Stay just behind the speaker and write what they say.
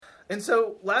And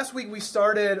so last week we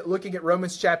started looking at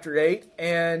Romans chapter 8,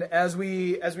 and as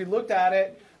we looked at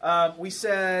it, we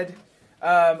said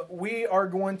we are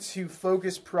going to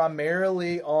focus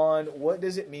primarily on what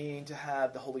does it mean to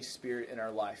have the Holy Spirit in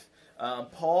our life.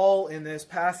 Paul, in this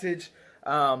passage,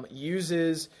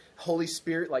 uses Holy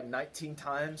Spirit like 19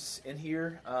 times in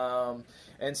here.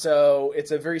 And so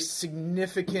it's a very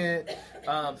significant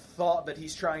thought that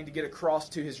he's trying to get across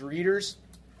to his readers.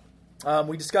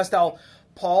 We discussed how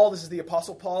Paul, this is the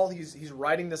Apostle Paul, he's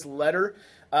writing this letter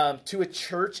to a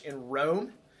church in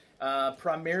Rome,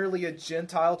 primarily a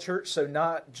Gentile church, so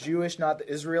not Jewish, not the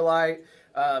Israelite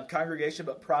congregation,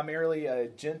 but primarily a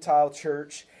Gentile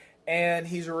church. And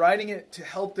he's writing it to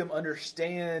help them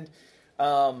understand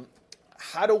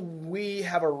how do we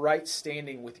have a right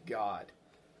standing with God.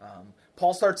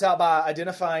 Paul starts out by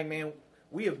identifying, man,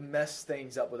 we have messed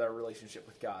things up with our relationship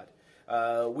with God.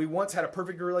 We once had a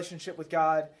perfect relationship with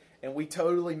God, and we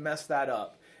totally messed that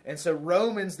up. And so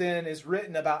Romans then is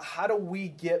written about how do we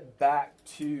get back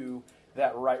to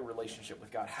that right relationship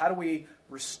with God? How do we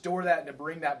restore that and to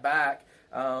bring that back?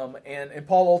 And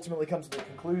Paul ultimately comes to the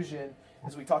conclusion,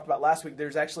 as we talked about last week,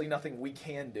 there's actually nothing we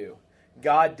can do.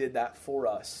 God did that for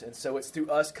us. And so it's through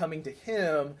us coming to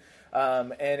Him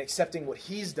and accepting what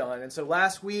He's done. And so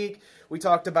last week we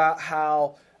talked about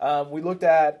how we looked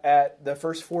at the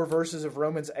first 4 verses of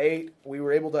Romans 8. We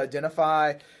were able to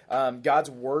identify God's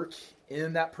work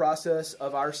in that process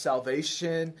of our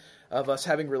salvation, of us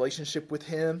having relationship with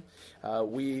Him.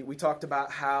 We talked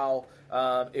about how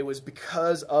it was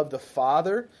because of the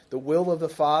Father, the will of the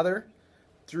Father,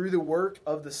 through the work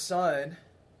of the Son,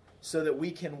 so that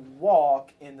we can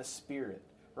walk in the Spirit.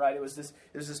 Right? It was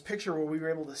this picture where we were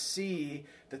able to see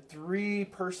the 3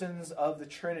 persons of the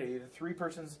Trinity, the 3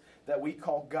 persons that we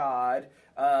call God,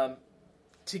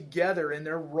 together in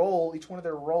their role, each one of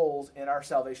their roles in our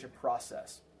salvation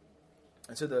process.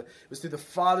 And so it was through the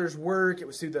Father's work. It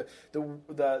was through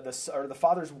the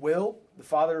Father's will. It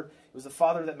was the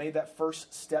Father that made that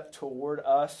first step toward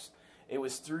us. It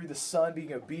was through the Son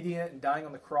being obedient and dying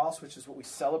on the cross, which is what we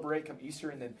celebrate come Easter,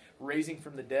 and then raising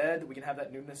from the dead, that we can have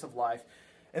that newness of life.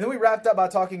 And then we wrapped up by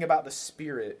talking about the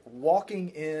Spirit, walking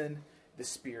in the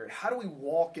Spirit. How do we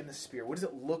walk in the Spirit? What does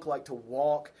it look like to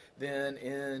walk then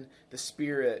in the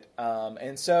Spirit?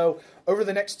 And so over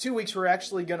the next 2 weeks, we're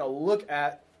actually going to look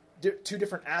at 2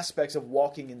 different aspects of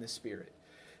walking in the Spirit.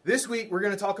 This week, we're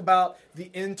going to talk about the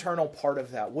internal part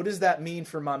of that. What does that mean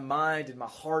for my mind and my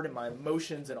heart and my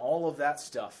emotions and all of that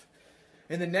stuff?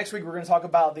 And then next week, we're going to talk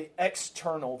about the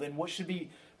external, then what should be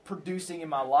producing in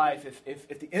my life.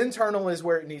 If the internal is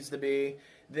where it needs to be,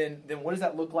 then what does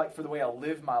that look like for the way I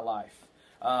live my life?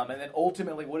 And then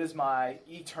ultimately, what does my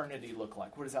eternity look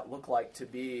like? What does that look like to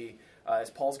be,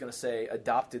 as Paul's going to say,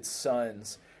 adopted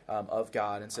sons of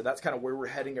God? And so that's kind of where we're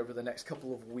heading over the next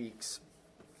couple of weeks.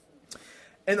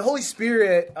 And the Holy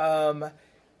Spirit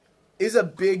is a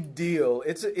big deal.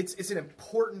 It's an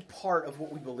important part of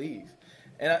what we believe.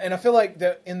 And I feel like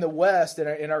that in the West,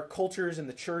 in our cultures, in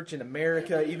the church, in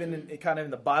America, even kind of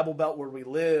in the Bible Belt where we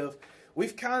live,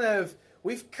 we've kind of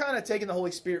taken the Holy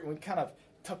Spirit and we've kind of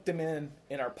tucked him in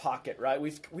our pocket, right?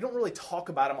 We don't really talk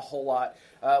about him a whole lot.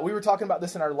 We were talking about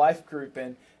this in our life group,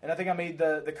 and I think I made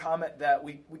the comment that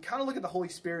we kind of look at the Holy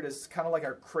Spirit as kind of like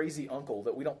our crazy uncle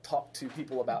that we don't talk to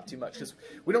people about too much because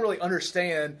we don't really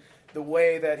understand the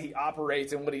way that he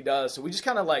operates and what he does. So we just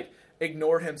kind of like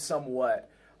ignore him somewhat.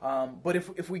 But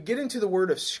if we get into the Word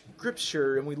of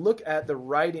Scripture and we look at the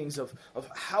writings of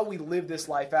how we live this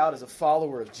life out as a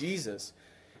follower of Jesus,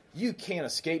 you can't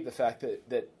escape the fact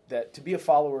that to be a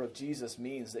follower of Jesus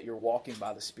means that you're walking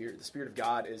by the Spirit. The Spirit of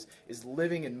God is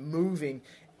living and moving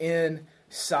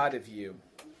inside of you.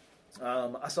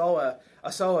 I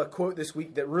saw a quote this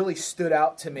week that really stood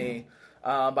out to me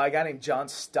by a guy named John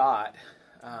Stott.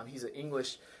 He's an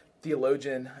English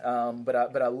theologian, but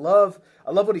I love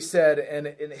what he said, and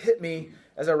it hit me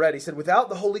as I read. He said, "Without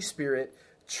the Holy Spirit,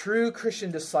 true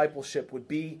Christian discipleship would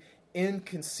be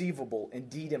inconceivable,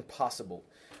 indeed impossible."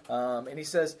 And he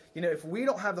says, if we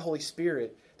don't have the Holy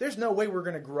Spirit, there's no way we're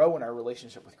going to grow in our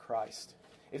relationship with Christ.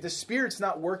 If the Spirit's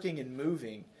not working and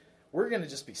moving, we're going to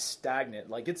just be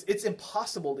stagnant. Like it's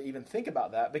impossible to even think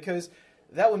about that, because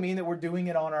that would mean that we're doing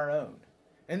it on our own.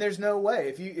 And there's no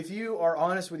way. If you are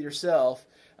honest with yourself,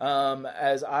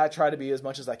 as I try to be as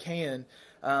much as I can,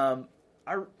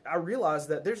 I realize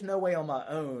that there's no way on my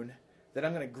own that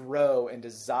I'm going to grow and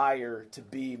desire to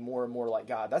be more and more like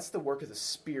God. That's the work of the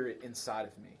Spirit inside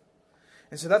of me.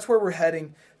 And so that's where we're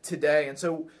heading today. And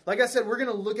so, like I said, we're going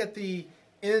to look at the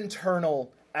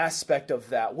internal aspect of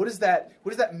that. What does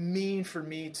that mean for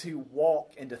me to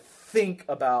walk and to think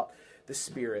about the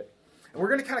Spirit? And we're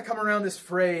going to kind of come around this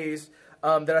phrase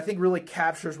that I think really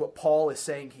captures what Paul is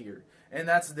saying here. And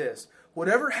that's this.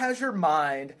 Whatever has your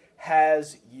mind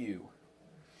has you.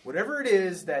 Whatever it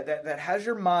is that has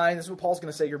your mind, this is what Paul's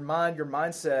going to say, your mind, your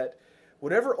mindset,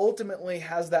 whatever ultimately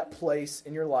has that place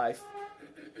in your life,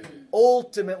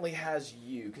 ultimately has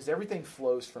you. Because everything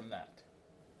flows from that.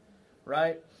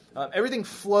 Right? Everything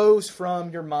flows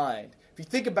from your mind. If you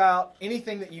think about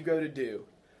anything that you go to do,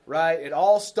 right, it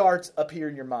all starts up here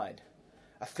in your mind.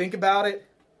 I think about it,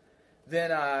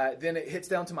 then it hits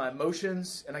down to my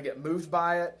emotions, and I get moved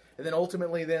by it, and then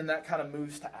ultimately then that kind of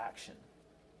moves to action.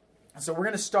 So we're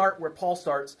going to start where Paul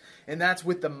starts, and that's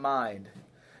with the mind.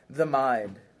 The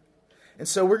mind. And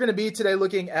so we're going to be today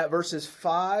looking at verses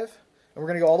 5, and we're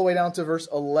going to go all the way down to verse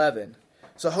 11.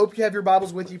 So I hope you have your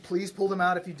Bibles with you. Please pull them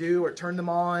out if you do, or turn them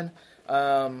on,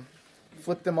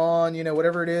 flip them on,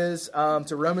 whatever it is,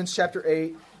 to Romans chapter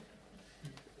 8,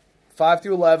 5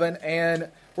 through 11. And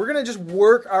we're going to just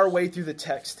work our way through the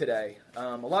text today.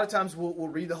 A lot of times we'll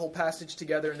read the whole passage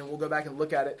together, and then we'll go back and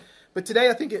look at it. But today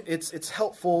I think it's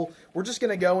helpful. We're just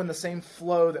going to go in the same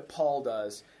flow that Paul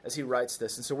does as he writes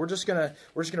this. And so we're just going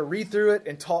to read through it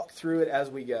and talk through it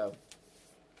as we go.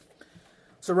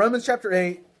 So Romans chapter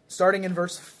 8, starting in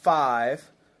verse 5,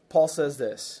 Paul says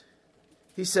this.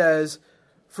 He says,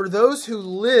 "For those who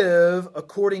live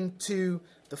according to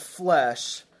the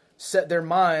flesh set their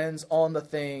minds on the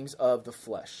things of the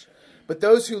flesh. But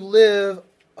those who live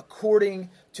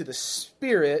according to the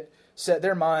Spirit set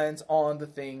their minds on the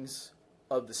things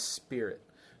of the Spirit."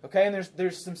 Okay, and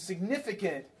there's some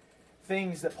significant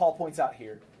things that Paul points out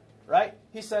here, right?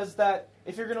 He says that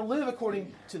if you're going to live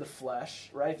according to the flesh,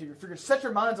 right, if you're going to set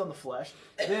your minds on the flesh,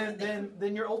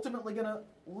 then you're ultimately going to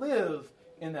live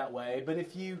in that way. But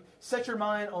if you set your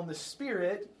mind on the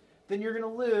Spirit, then you're going to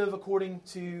live according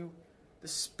to the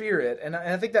Spirit. And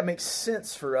I think that makes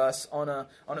sense for us on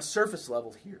a surface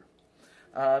level here.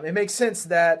 It makes sense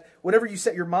that whatever you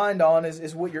set your mind on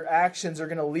is what your actions are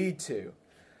going to lead to.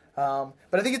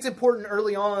 But I think it's important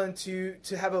early on to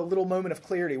have a little moment of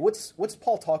clarity. What's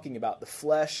Paul talking about? The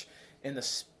flesh and the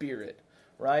Spirit,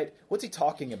 right? What's he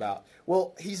talking about?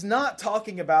 Well, he's not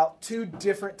talking about two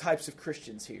different types of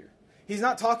Christians here. He's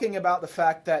not talking about the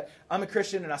fact that I'm a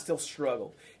Christian and I still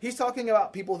struggle. He's talking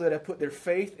about people that have put their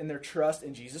faith and their trust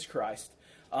in Jesus Christ,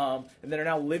 and that are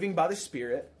now living by the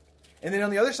Spirit. And then on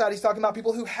the other side, he's talking about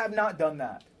people who have not done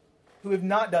that.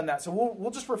 So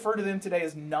we'll just refer to them today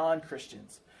as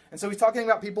non-Christians. And so he's talking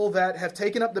about people that have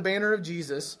taken up the banner of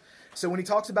Jesus. So when he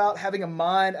talks about having a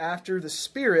mind after the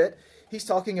Spirit, he's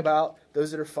talking about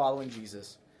those that are following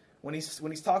Jesus. When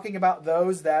he's talking about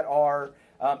those that are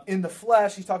in the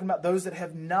flesh, he's talking about those that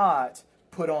have not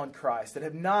put on Christ, that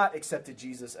have not accepted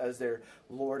Jesus as their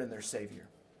Lord and their Savior.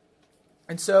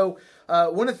 And so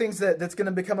one of the things that's going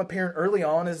to become apparent early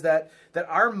on is that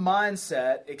our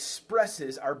mindset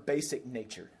expresses our basic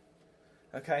nature.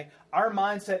 Okay? Our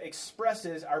mindset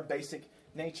expresses our basic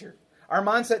nature. Our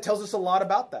mindset tells us a lot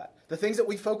about that. The things that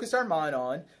we focus our mind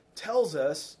on tells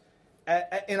us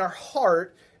in our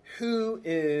heart who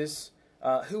is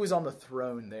on the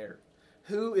throne there.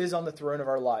 Who is on the throne of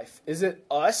our life? Is it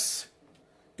us?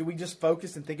 Do we just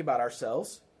focus and think about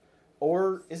ourselves?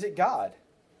 Or is it God?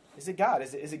 Is it God?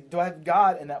 Do I have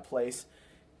God in that place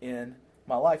in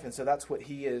my life? And so that's what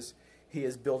he is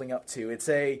building up to. It's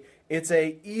a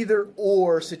either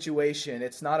or situation.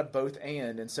 It's not a both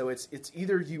and. And so it's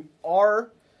either you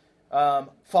are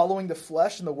following the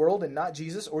flesh and the world and not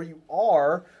Jesus, or you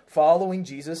are following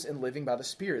Jesus and living by the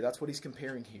Spirit. That's what he's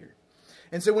comparing here.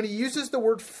 And so when he uses the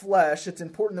word flesh, it's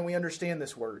important that we understand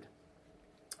this word.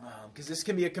 Because this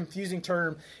can be a confusing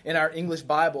term in our English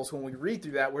Bibles. When we read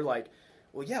through that, we're like,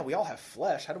 well, yeah, we all have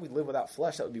flesh. How do we live without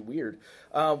flesh? That would be weird.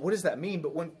 What does that mean?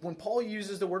 But when Paul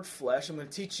uses the word flesh, I'm going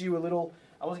to teach you a little,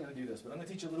 I wasn't going to do this, but I'm going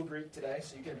to teach you a little Greek today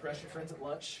so you can impress your friends at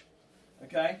lunch.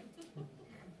 Okay?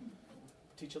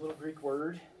 Teach a little Greek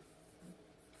word.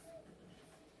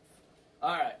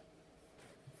 All right.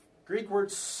 Greek word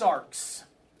sarx.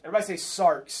 Everybody say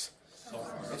sarx.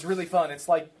 Sarx. It's really fun. It's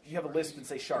like you have a lisp and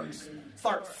say sharks.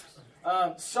 Sarx.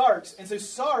 Sarx. And so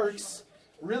sarx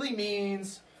really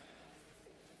means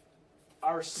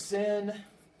our sin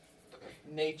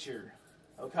nature.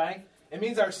 Okay? It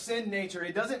means our sin nature.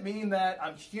 It doesn't mean that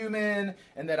I'm human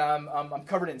and that I'm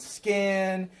covered in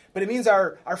skin, but it means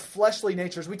our fleshly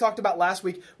natures. We talked about last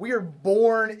week, we are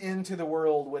born into the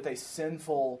world with a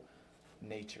sinful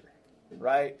nature.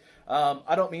 right?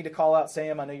 I don't mean to call out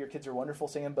Sam. I know your kids are wonderful,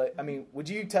 Sam, but I mean, would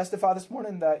you testify this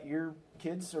morning that your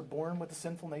kids are born with a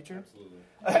sinful nature?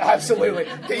 Absolutely.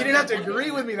 Okay, you didn't have to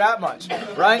agree with me that much,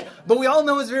 right? But we all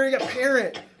know as very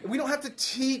apparent, we don't have to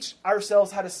teach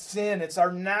ourselves how to sin. It's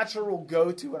our natural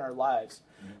go-to in our lives.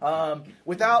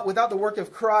 Without the work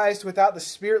of Christ, without the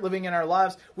Spirit living in our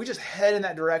lives, we just head in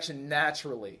that direction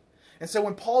naturally. And so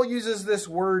when Paul uses this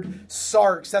word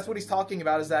sarx, that's what he's talking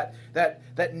about, is that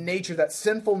nature, that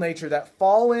sinful nature, that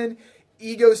fallen,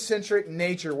 egocentric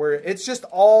nature where it's just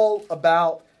all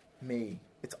about me.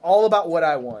 It's all about what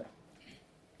I want.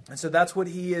 And so that's what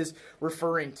he is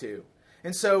referring to.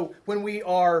 And so when we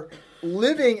are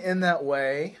living in that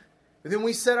way, then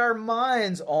we set our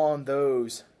minds on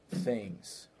those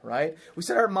things, right? We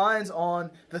set our minds on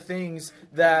the things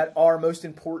that are most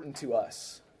important to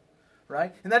us,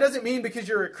 right? And that doesn't mean because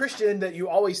you're a Christian that you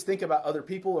always think about other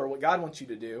people or what God wants you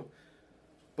to do.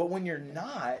 But when you're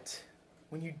not,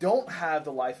 when you don't have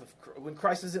the life of, when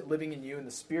Christ isn't living in you and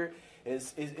the Spirit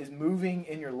is moving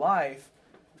in your life,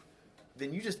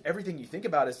 then you just, everything you think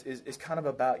about is kind of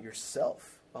about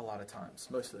yourself a lot of times,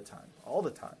 most of the time, all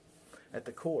the time, at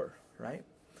the core, right?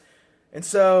 And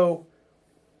so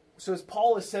as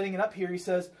Paul is setting it up here, he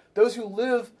says, those who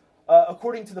live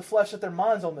according to the flesh set their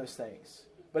minds on those things.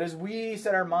 But as we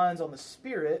set our minds on the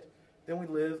Spirit, then we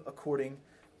live according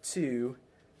to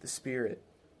the Spirit.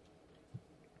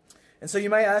 And so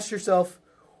you may ask yourself,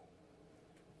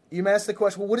 you may ask the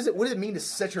question, well, what does it mean to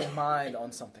set your mind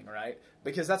on something, right?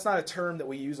 Because that's not a term that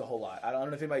we use a whole lot. I don't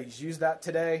know if anybody's used that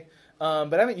today,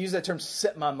 but I haven't used that term,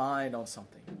 set my mind on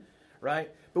something, right?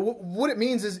 But what it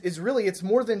means is really, it's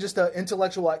more than just an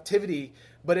intellectual activity,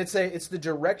 but it's the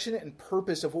direction and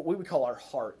purpose of what we would call our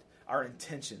heart, our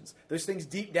intentions. Those things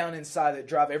deep down inside that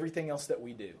drive everything else that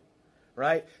we do,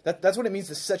 right? That's what it means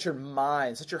to set your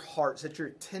mind, set your heart, set your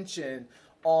attention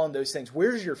on those things.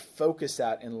 Where's your focus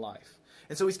at in life?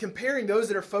 And so he's comparing those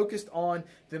that are focused on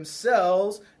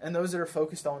themselves and those that are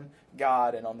focused on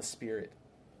God and on the Spirit.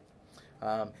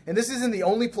 And this isn't the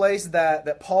only place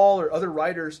that Paul or other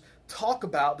writers talk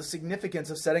about the significance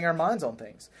of setting our minds on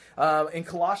things. In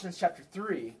Colossians chapter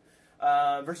 3,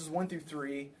 verses 1 through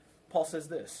 3, Paul says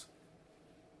this.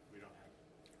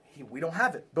 We don't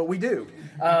have it, but we do.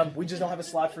 We just don't have a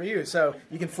slide for you. So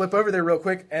you can flip over there real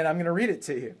quick, and I'm going to read it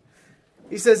to you.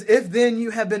 He says, if then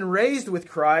you have been raised with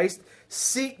Christ,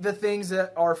 seek the things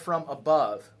that are from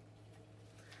above,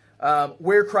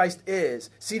 where Christ is,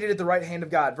 seated at the right hand of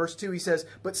God. Verse 2, he says,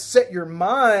 but set your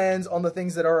minds on the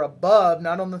things that are above,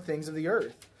 not on the things of the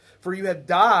earth. For you have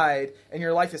died, and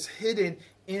your life is hidden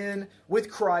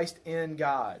with Christ in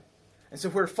God. And so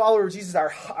if we're followers of Jesus,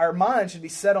 our mind should be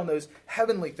set on those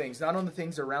heavenly things, not on the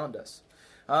things around us.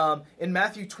 In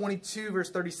Matthew 22, verse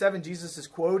 37, Jesus is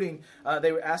quoting,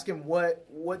 they would ask him what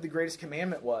the greatest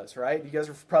commandment was, right? You guys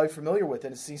are probably familiar with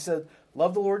it. He said,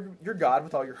 love the Lord your God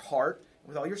with all your heart,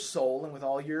 with all your soul, and with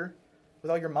all your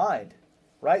mind,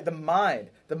 right? The mind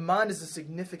is a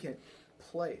significant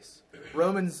place.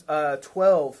 Romans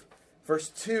 12, verse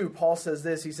 2, Paul says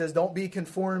this. He says, don't be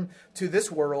conformed to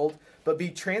this world, but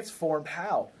be transformed.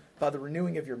 How? By the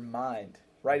renewing of your mind.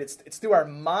 Right? It's through our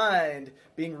mind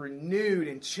being renewed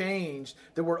and changed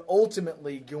that we're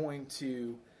ultimately going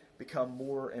to become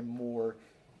more and more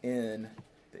in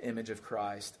the image of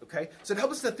Christ. Okay? So to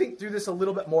help us to think through this a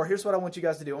little bit more, here's what I want you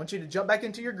guys to do. I want you to jump back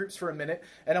into your groups for a minute,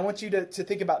 and I want you to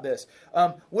think about this.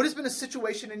 What has been a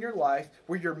situation in your life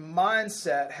where your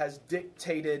mindset has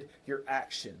dictated your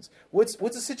actions? What's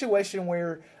a situation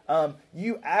where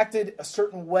you acted a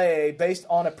certain way based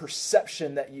on a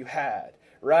perception that you had?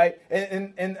 Right?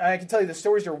 And I can tell you the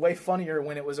stories are way funnier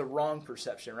when it was a wrong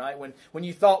perception, right? When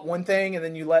you thought one thing and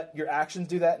then you let your actions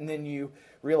do that and then you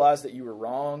realize that you were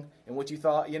wrong in what you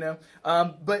thought, you know?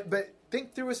 But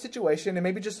think through a situation, and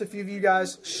maybe just a few of you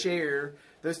guys share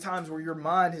those times where your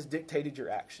mind has dictated your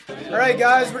actions. All right,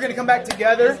 guys, we're going to come back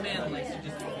together.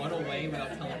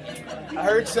 I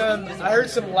heard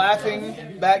some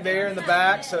laughing back there in the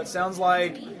back, so it sounds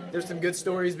like there's some good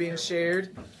stories being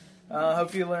shared.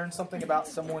 Hope you learned something about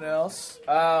someone else.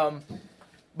 But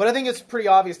I think it's pretty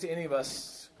obvious to any of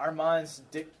us, our minds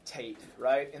dictate,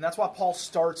 right? And that's why Paul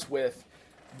starts with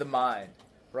the mind,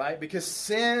 right? Because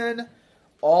sin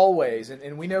always,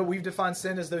 and we know we've defined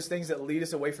sin as those things that lead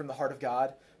us away from the heart of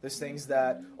God, those things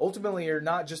that ultimately are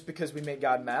not just because we make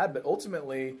God mad, but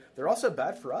ultimately they're also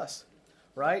bad for us,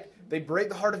 right? They break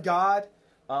the heart of God.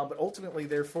 But ultimately,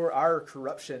 they're for our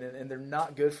corruption, and they're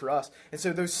not good for us. And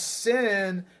so those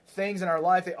sin things in our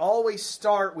life, they always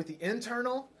start with the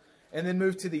internal, and then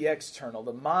move to the external.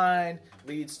 The mind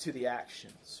leads to the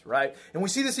actions, right? And we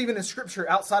see this even in Scripture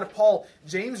outside of Paul.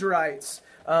 James writes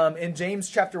in James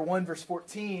chapter 1, verse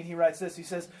 14, he writes this. He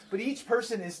says, but each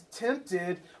person is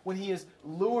tempted when he is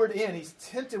lured in. He's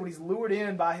tempted when he's lured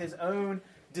in by his own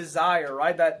desire,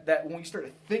 right? That when you start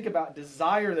to think about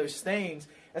desire, those things,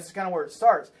 that's kind of where it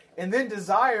starts. And then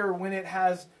desire, when it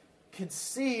has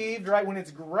conceived, right, when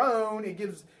it's grown, it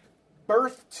gives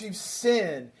birth to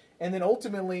sin. And then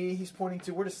ultimately, he's pointing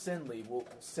to, where does sin lead? Well,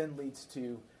 sin leads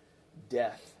to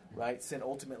death, right? Sin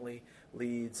ultimately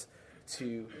leads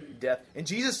to death. And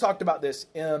Jesus talked about this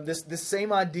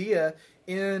same idea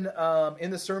in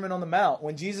the Sermon on the Mount.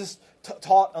 When Jesus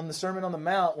taught on the Sermon on the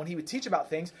Mount, when he would teach about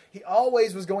things, he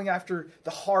always was going after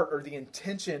the heart or the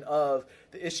intention of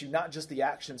the issue, not just the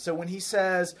action. So when he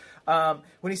says,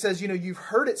 you've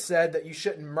heard it said that you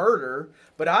shouldn't murder,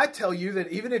 but I tell you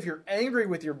that even if you're angry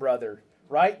with your brother,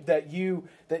 right, that you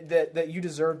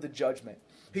deserve the judgment.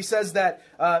 He says that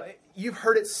you've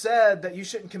heard it said that you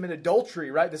shouldn't commit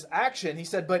adultery, right? This action, he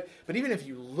said, but even if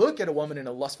you look at a woman in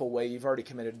a lustful way, you've already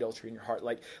committed adultery in your heart.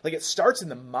 Like it starts in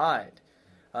the mind.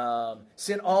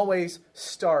 Sin always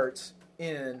starts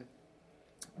in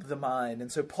the mind.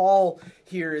 And so Paul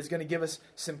here is going to give us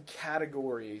some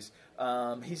categories.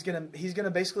 He's going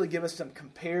to basically give us some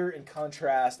compare and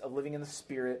contrast of living in the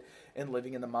Spirit and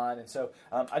living in the mind. And so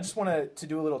I just want to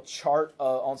do a little chart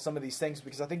on some of these things,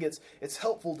 because I think it's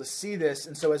helpful to see this.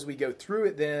 And so as we go through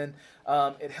it, then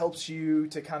it helps you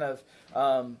to kind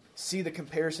of see the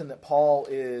comparison that Paul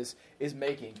is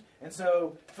making. And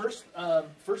so first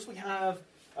we have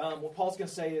what Paul's going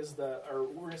to say is what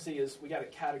we're going to see is we got a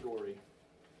category.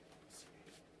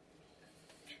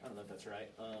 I don't know if that's right.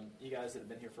 You guys that have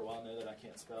been here for a while know that I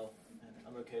can't spell, and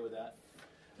I'm okay with that.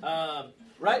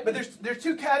 Right? But there's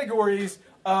two categories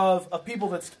of people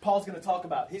that Paul's going to talk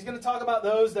about. He's going to talk about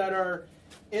those that are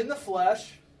in the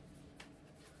flesh,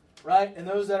 right? And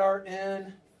those that are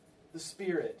in the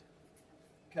Spirit.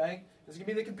 Okay? This is going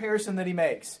to be the comparison that he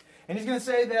makes. And he's going to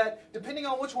say that depending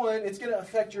on which one, it's going to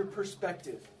affect your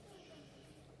perspective.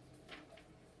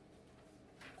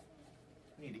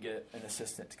 Need to get an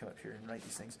assistant to come up here and write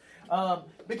these things.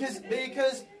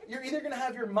 Because you're either going to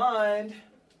have your mind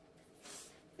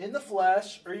in the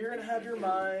flesh, or you're going to have your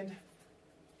mind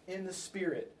in the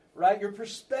Spirit, right? Your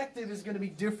perspective is going to be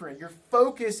different. Your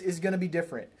focus is going to be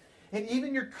different. And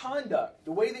even your conduct,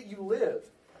 the way that you live,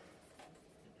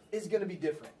 is going to be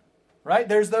different, right?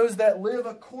 There's those that live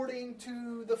according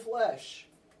to the flesh,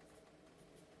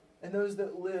 and those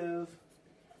that live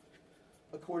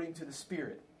according to the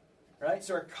Spirit. Right?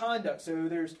 So our conduct, so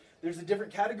there's a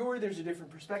different category, there's a different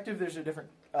perspective, there's a different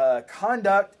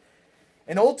conduct,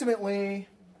 and ultimately,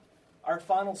 our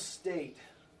final state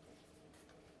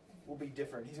will be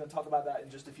different. He's going to talk about that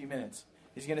in just a few minutes.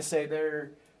 He's going to say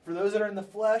for those that are in the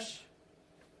flesh,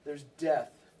 there's death.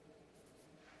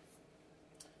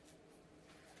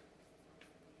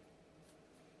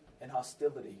 And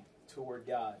hostility toward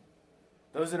God.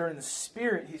 Those that are in the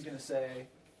Spirit, he's going to say,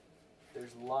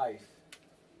 there's life.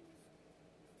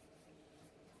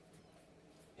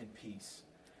 And peace.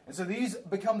 And so these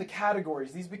become the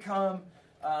categories. These become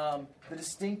the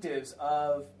distinctives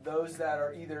of those that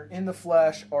are either in the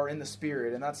flesh or in the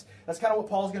Spirit. And that's kind of what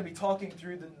Paul's going to be talking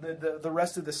through the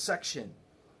rest of the section.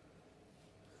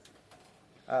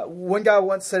 One guy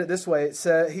once said it this way.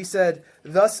 He said,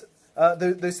 thus,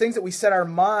 those things that we set our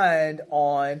mind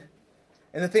on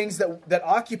and the things that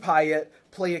occupy it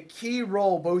play a key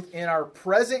role both in our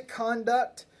present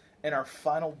conduct and our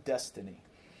final destiny.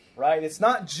 Right? It's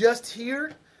not just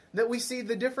here that we see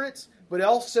the difference, but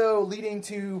also leading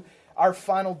to our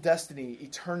final destiny,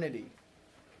 eternity.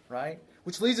 Right?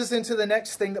 Which leads us into the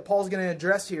next thing that Paul's going to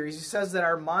address here. He says that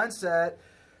our mindset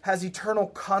has eternal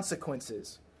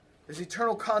consequences. There's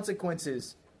eternal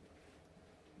consequences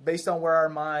based on where our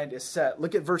mind is set.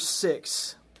 Look at verse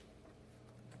 6.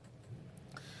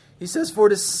 He says, for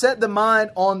to set the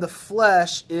mind on the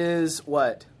flesh is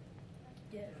what?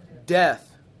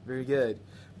 Death. Very good.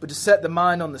 But to set the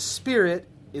mind on the Spirit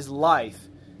is life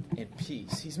and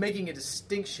peace. He's making a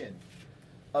distinction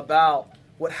about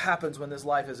what happens when this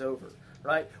life is over.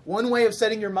 Right? One way of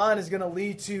setting your mind is going to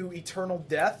lead to eternal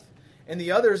death, and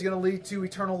the other is going to lead to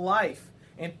eternal life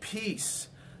and peace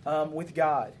with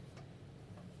God.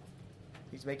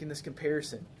 He's making this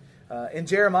comparison. In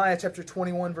Jeremiah chapter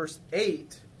 21, verse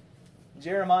 8,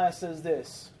 Jeremiah says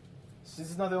this. This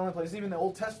is not the only place. Even the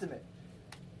Old Testament.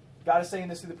 God is saying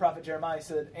this through the prophet Jeremiah. He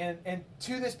said, and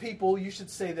to this people you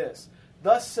should say this.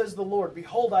 Thus says the Lord,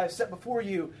 behold, I have set before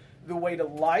you the way to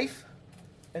life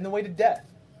and the way to death.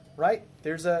 Right?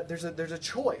 There's a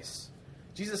choice.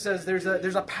 Jesus says there's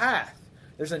a path.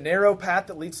 There's a narrow path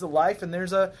that leads to life, and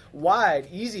there's a wide,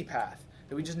 easy path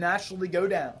that we just naturally go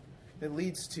down that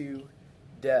leads to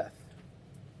death.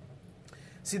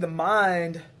 See, the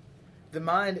mind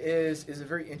is a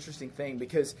very interesting thing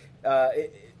because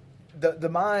the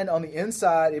mind on the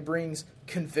inside, it brings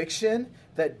conviction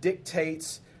that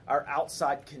dictates our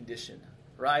outside condition,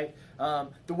 right?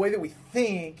 The way that we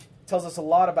think tells us a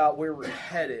lot about where we're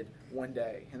headed one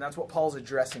day, and that's what Paul's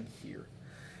addressing here.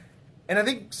 And I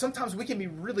think sometimes we can be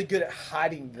really good at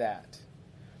hiding that,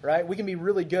 right? We can be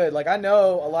really good. Like, I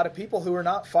know a lot of people who are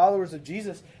not followers of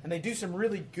Jesus, and they do some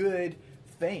really good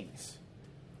things.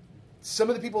 Some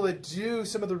of the people that do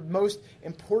some of the most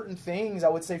important things, I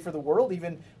would say, for the world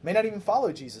even, may not even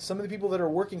follow Jesus. Some of the people that are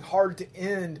working hard to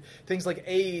end things like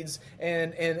AIDS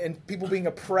and people being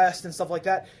oppressed and stuff like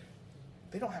that,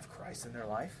 they don't have Christ in their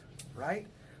life, right?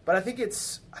 But I think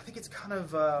it's kind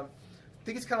of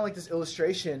like this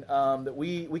illustration that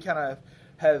we kind of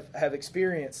have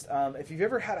experienced. If you've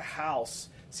ever had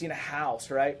seen a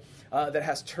house, right, that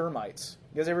has termites.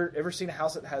 You guys ever seen a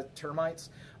house that has termites?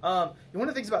 One of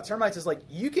the things about termites is, like,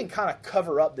 you can kind of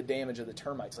cover up the damage of the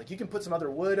termites. Like, you can put some other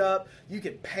wood up, you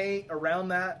can paint around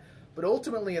that, but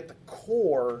ultimately at the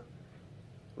core,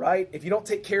 right, if you don't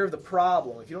take care of the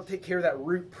problem, if you don't take care of that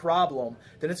root problem,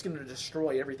 then it's going to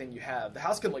destroy everything you have. The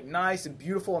house can look nice and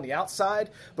beautiful on the outside,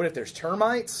 but if there's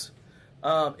termites,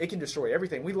 it can destroy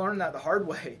everything. We learned that the hard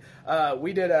way.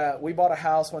 We bought a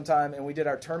house one time, and we did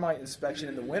our termite inspection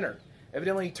in the winter.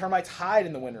 Evidently, termites hide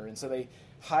in the winter, and so they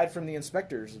hide from the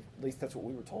inspectors. At least that's what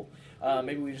we were told.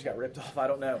 Maybe we just got ripped off. I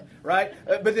don't know, right?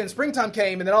 But then springtime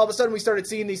came, and then all of a sudden we started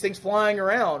seeing these things flying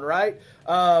around, right?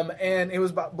 And it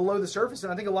was below the surface.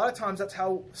 And I think a lot of times that's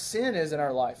how sin is in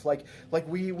our life. Like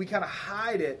we kind of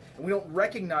hide it, and we don't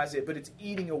recognize it, but it's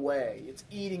eating away. It's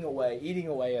eating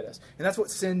away at us. And that's what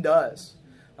sin does.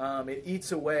 It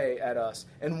eats away at us.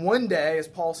 And one day, as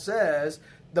Paul says,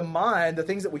 the mind, the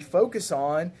things that we focus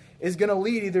on, is going to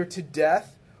lead either to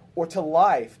death or to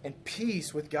life and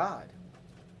peace with God.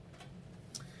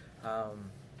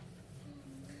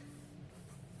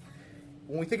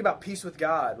 When we think about peace with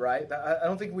God, right? I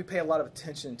don't think we pay a lot of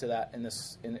attention to that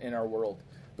in our world.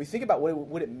 We think about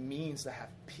what it means to have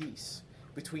peace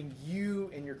between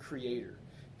you and your Creator,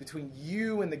 between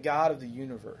you and the God of the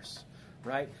universe,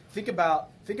 right? Think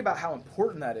about how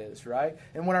important that is, right?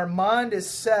 And when our mind is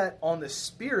set on the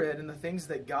Spirit and the things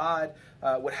that God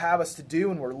would have us to do,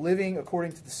 and we're living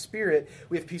according to the Spirit,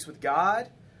 we have peace with God,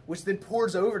 which then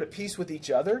pours over to peace with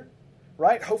each other,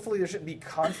 right? Hopefully there shouldn't be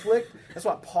conflict. That's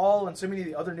why Paul and so many of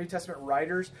the other New Testament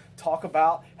writers talk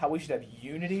about how we should have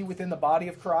unity within the body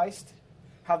of Christ,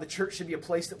 how the church should be a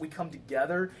place that we come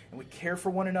together and we care for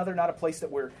one another, not a place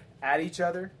that we're at each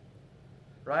other.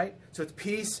 Right? So it's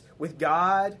peace with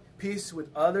God, peace with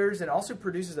others, and also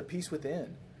produces a peace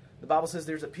within. The Bible says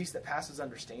there's a peace that passes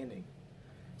understanding.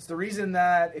 It's the reason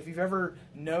that if you've ever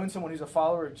known someone who's a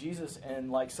follower of Jesus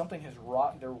and like something has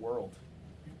rocked their world,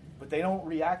 but they don't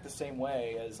react the same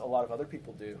way as a lot of other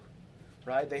people do,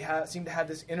 right? They seem to have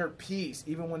this inner peace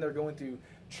even when they're going through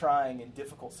trying and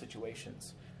difficult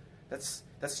situations.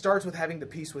 That starts with having the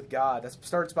peace with God. That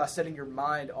starts by setting your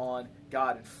mind on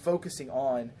God and focusing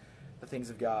on the things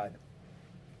of God.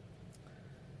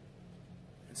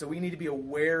 And so we need to be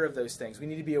aware of those things. We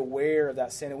need to be aware of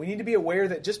that sin. And we need to be aware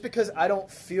that just because I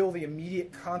don't feel the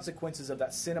immediate consequences of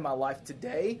that sin in my life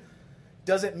today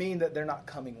doesn't mean that they're not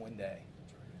coming one day.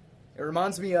 It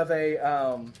reminds me of a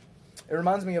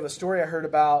story I heard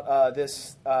about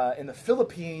this in the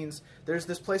Philippines. There's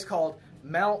this place called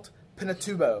Mount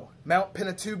Pinatubo.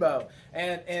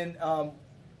 And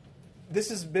this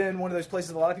has been one of those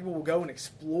places a lot of people will go and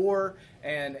explore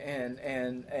and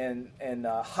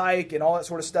hike and all that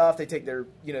sort of stuff. They take their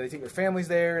families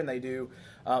there, and they do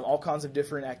all kinds of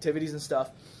different activities and stuff.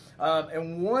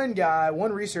 And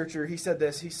one researcher, he said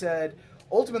this. He said,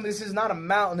 ultimately, this is not a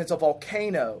mountain; it's a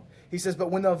volcano. He says,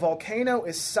 but when the volcano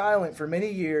is silent for many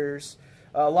years,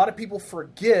 a lot of people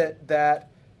forget that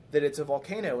it's a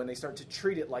volcano, and they start to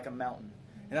treat it like a mountain.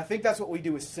 And I think that's what we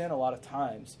do with sin a lot of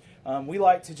times. We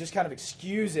like to just kind of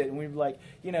excuse it, and we're like,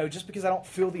 just because I don't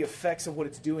feel the effects of what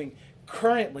it's doing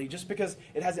currently, just because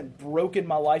it hasn't broken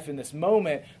my life in this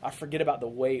moment, I forget about the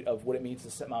weight of what it means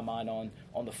to set my mind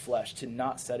on the flesh, to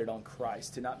not set it on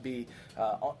Christ, to not be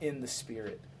in the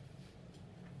Spirit.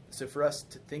 So for us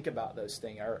to think about those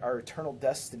things, our eternal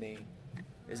destiny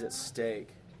is at stake.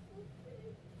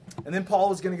 And then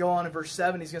Paul is going to go on in verse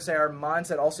 7. He's going to say our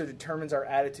mindset also determines our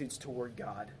attitudes toward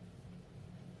God.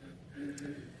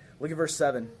 Look at verse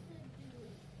 7.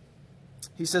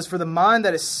 He says, for the mind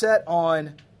that is set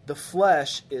on the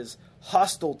flesh is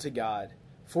hostile to God.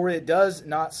 for it does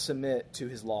not submit to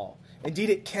his law. Indeed,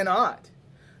 it cannot.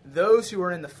 Those who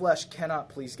are in the flesh cannot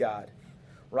please God.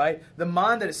 Right? The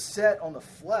mind that is set on the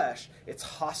flesh, it's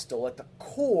hostile. At the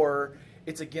core,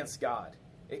 it's against God.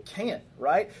 It can't,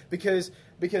 right? Because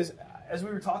as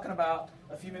we were talking about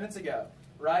a few minutes ago,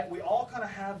 right? We all kind of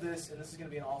have this, and this is going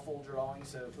to be an awful drawing,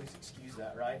 so please excuse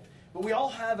that, right? But we all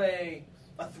have a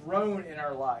throne in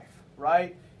our life,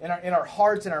 right? In our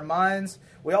hearts, in our minds,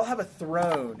 we all have a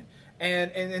throne.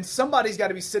 And somebody's got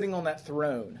to be sitting on that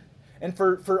throne. And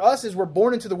for us, as we're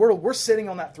born into the world, we're sitting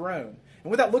on that throne. And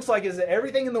what that looks like is that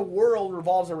everything in the world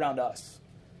revolves around us.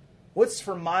 What's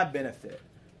for my benefit?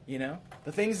 You know?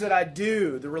 The things that I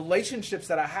do, the relationships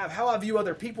that I have, how I view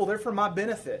other people, they're for my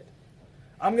benefit.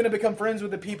 I'm going to become friends with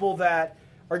the people that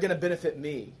are going to benefit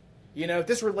me. You know, if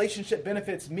this relationship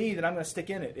benefits me, then I'm going to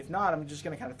stick in it. If not, I'm just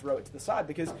going to kind of throw it to the side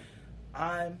because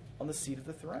I'm on the seat of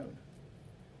the throne.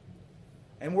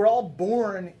 And we're all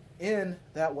born in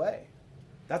that way.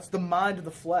 That's the mind of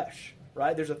the flesh,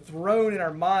 right? There's a throne in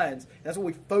our minds. And that's what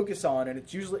we focus on, and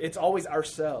it's always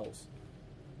ourselves.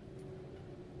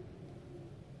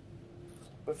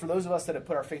 But for those of us that have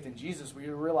put our faith in Jesus, we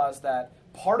realize that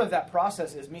part of that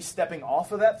process is me stepping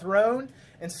off of that throne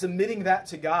and submitting that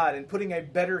to God and putting a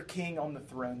better king on the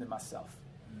throne than myself.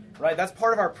 Right? That's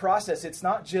part of our process. It's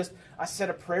not just I said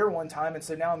a prayer one time and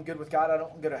so now I'm good with God, I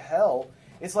don't go to hell.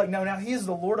 It's like, no, now He is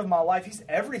the Lord of my life. He's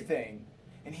everything.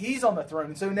 And He's on the throne.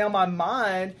 And so now my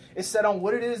mind is set on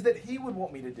what it is that He would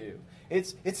want me to do.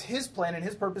 It's His plan and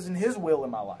His purpose and His will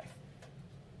in my life.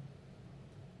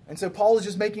 And so Paul is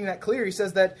just making that clear. He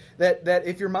says that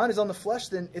if your mind is on the flesh,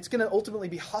 then it's going to ultimately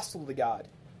be hostile to God.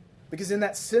 Because in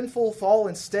that sinful,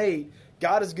 fallen state,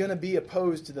 God is going to be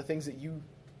opposed to the things that you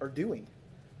are doing.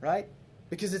 Right?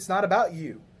 Because it's not about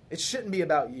you. It shouldn't be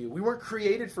about you. We weren't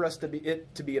created for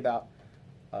it to be about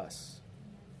us.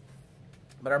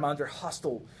 But our minds are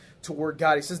hostile toward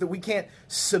God. He says that we can't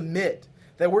submit.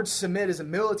 That word submit is a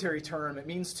military term. It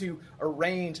means to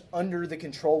arrange under the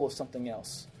control of something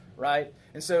else. Right?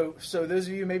 And so those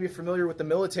of you maybe familiar with the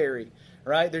military,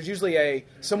 right? There's usually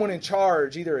someone in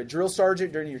charge, either a drill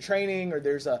sergeant during your training, or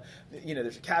there's a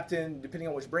captain, depending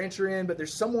on which branch you're in, but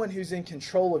there's someone who's in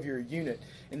control of your unit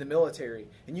in the military.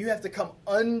 And you have to come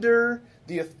under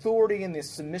the authority and the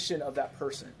submission of that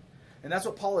person. And that's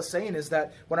what Paul is saying, is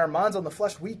that when our mind's on the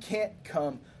flesh, we can't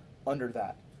come under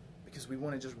that because we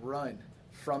want to just run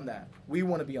from that. We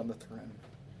want to be on the throne.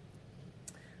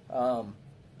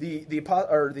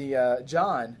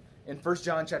 John in 1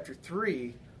 John chapter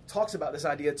 3 talks about this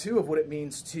idea too of what it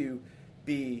means to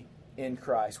be in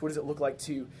Christ. What does it look like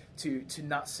to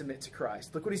not submit to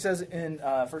Christ? Look what he says in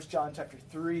 1 John chapter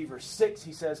 3 verse 6.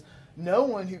 He says, "No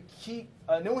one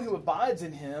who abides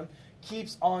in Him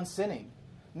keeps on sinning.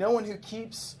 No one who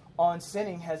keeps on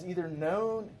sinning has either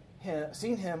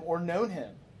seen Him or known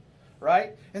Him."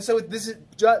 Right? And so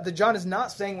John is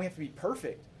not saying we have to be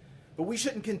perfect. But we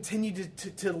shouldn't continue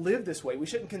to live this way. We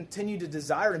shouldn't continue to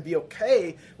desire and be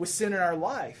okay with sin in our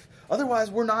life.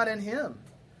 Otherwise, we're not in Him.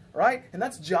 Right? And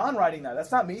that's John writing that.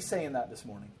 That's not me saying that this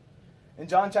morning. In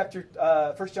 1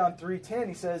 John 3:10,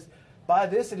 he says, "By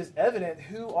this it is evident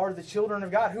who are the children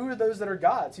of God." Who are those that are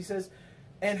God's? He says,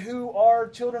 "And who are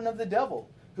children of the devil.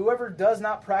 Whoever does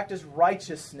not practice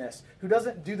righteousness, who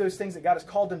doesn't do those things that God has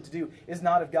called them to do, is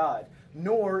not of God,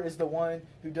 nor is the one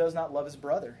who does not love his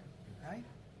brother." Right?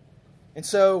 And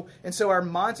so our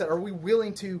mindset, are we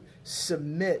willing to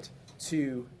submit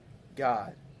to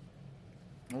God?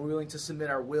 Are we willing to submit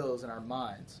our wills and our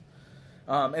minds?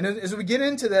 And as we get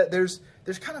into that, there's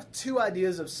kind of two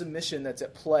ideas of submission that's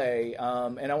at play.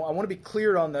 And I want to be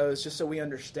clear on those just so we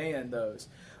understand those.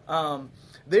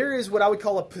 There is what I would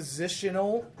call a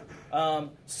positional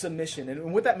submission.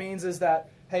 And what that means is that,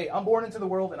 hey, I'm born into the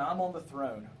world and I'm on the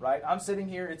throne, right? I'm sitting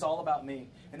here, it's all about me.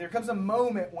 And there comes a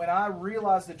moment when I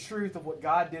realize the truth of what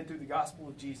God did through the gospel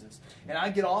of Jesus. And I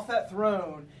get off that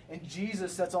throne and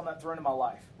Jesus sits on that throne in my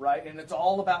life, right? And it's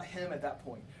all about Him at that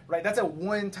point, right? That's a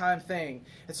one-time thing.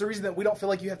 It's the reason that we don't feel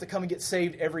like you have to come and get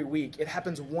saved every week. It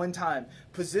happens one time.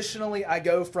 Positionally, I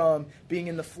go from being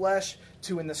in the flesh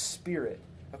to in the spirit.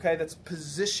 Okay, that's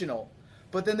positional.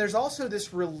 But then there's also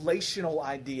this relational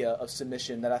idea of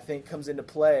submission that I think comes into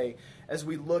play as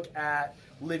we look at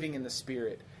living in the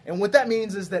Spirit. And what that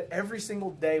means is that every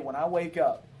single day when I wake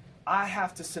up, I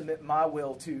have to submit my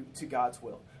will to God's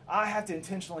will. I have to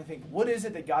intentionally think, what is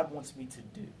it that God wants me to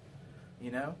do?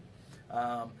 You know?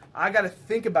 I got to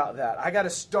think about that. I got to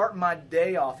start my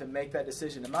day off and make that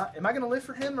decision. Am I going to live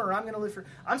for Him, or I'm going to live for...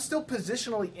 I'm still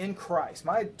positionally in Christ.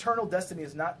 My eternal destiny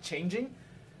is not changing.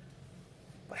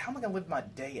 But how am I going to live my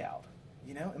day out?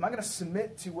 You know, am I going to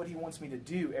submit to what he wants me to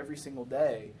do every single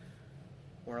day,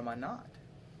 or am I not?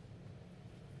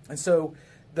 And so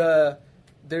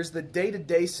there's the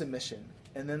day-to-day submission,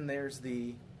 and then there's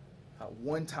the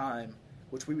one-time,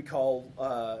 which we would call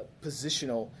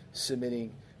positional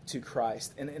submitting to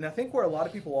Christ. And I think where a lot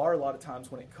of people are a lot of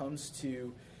times when it comes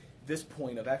to this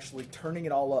point of actually turning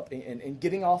it all up and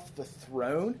getting off the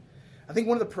throne, I think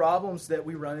one of the problems that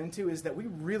we run into is that we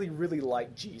really, really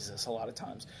like Jesus a lot of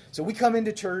times. So we come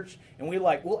into church and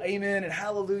we'll amen and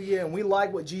hallelujah, and we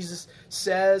like what Jesus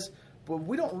says, but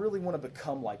we don't really want to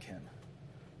become like him,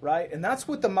 right? And that's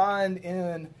what the mind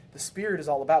in the Spirit is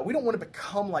all about. We don't want to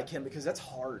become like him because that's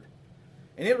hard.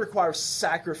 And it requires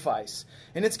sacrifice.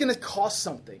 And it's going to cost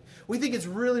something. We think it's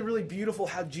really, really beautiful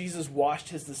how Jesus washed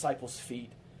his disciples'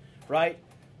 feet, right?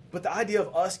 But the idea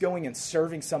of us going and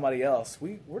serving somebody else,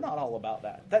 we're not all about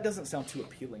that. That doesn't sound too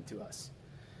appealing to us.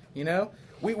 You know?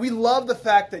 We love the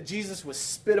fact that Jesus was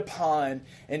spit upon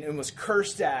and was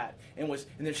cursed at and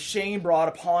there's shame brought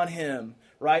upon him,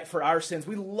 right, for our sins.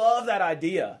 We love that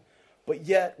idea. But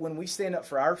yet, when we stand up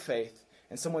for our faith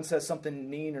and someone says something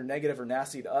mean or negative or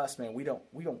nasty to us, man, we don't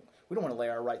want to lay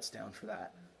our rights down for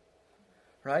that.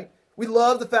 Right? We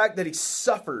love the fact that he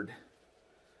suffered,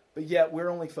 but yet we're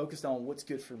only focused on what's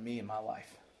good for me in my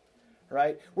life.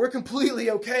 Right? We're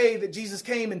completely okay that Jesus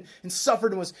came and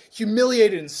suffered and was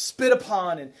humiliated and spit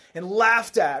upon and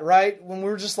laughed at, right? When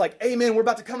we're just like, amen, we're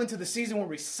about to come into the season where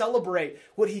we celebrate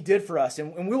what he did for us.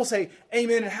 And we will say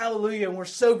amen and hallelujah, and we're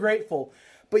so grateful.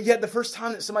 But yet the first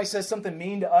time that somebody says something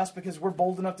mean to us because we're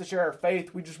bold enough to share our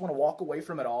faith, we just want to walk away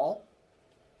from it all.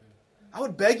 I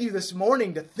would beg you this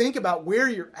morning to think about where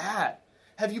you're at.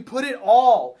 Have you put it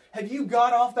all? Have you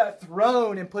got off that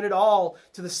throne and put it all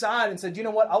to the side and said, you know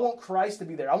what? I want Christ to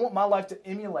be there. I want my life to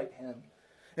emulate him.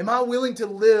 Am I willing to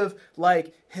live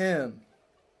like him?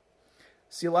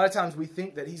 See, a lot of times we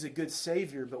think that he's a good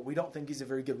Savior, but we don't think he's a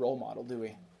very good role model, do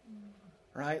we?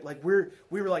 Right? Like we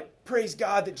were like, praise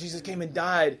God that Jesus came and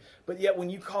died, but yet when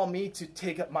you call me to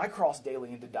take up my cross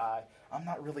daily and to die, I'm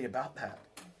not really about that.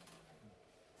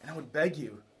 And I'd beg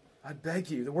you,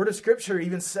 the word of Scripture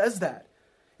even says that.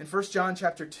 In 1 John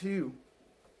chapter 2,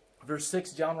 verse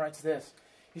 6, John writes this.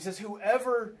 He says,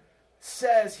 whoever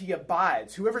says he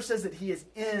abides, whoever says that he is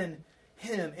in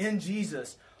him, in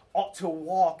Jesus, ought to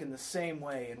walk in the same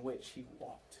way in which he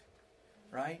walked.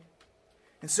 Right?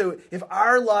 And so if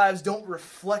our lives don't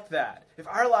reflect that, if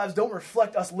our lives don't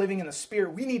reflect us living in the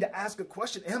Spirit, we need to ask a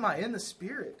question, am I in the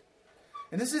Spirit?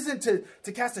 And this isn't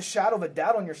to cast a shadow of a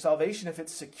doubt on your salvation if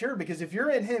it's secure, because if you're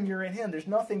in him, you're in him. There's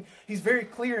nothing, he's very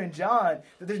clear in John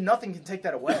that there's nothing can take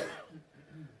that away.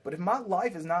 But if my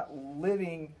life is not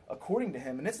living according to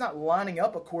him, and it's not lining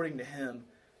up according to him,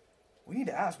 we need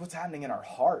to ask what's happening in our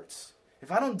hearts. If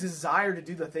I don't desire to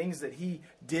do the things that he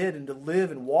did and to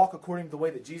live and walk according to the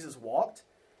way that Jesus walked,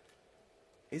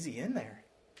 is he in there?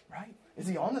 Right? Is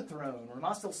he on the throne? Or am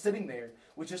I still sitting there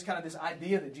with just kind of this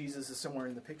idea that Jesus is somewhere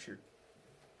in the picture?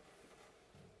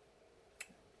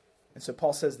 And so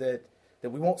Paul says that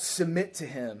we won't submit to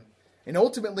him. And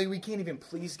ultimately, we can't even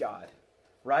please God,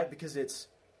 right? Because it's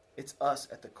us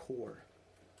at the core.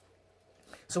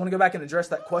 So I want to go back and address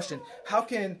that question. How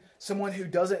can someone who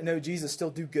doesn't know Jesus still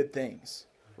do good things,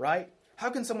 right? How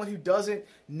can someone who doesn't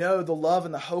know the love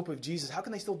and the hope of Jesus, how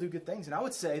can they still do good things? And I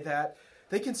would say that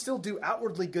they can still do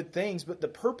outwardly good things, but the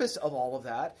purpose of all of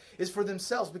that is for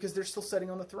themselves because they're still sitting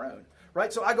on the throne,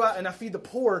 right? So I go out and I feed the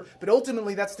poor, but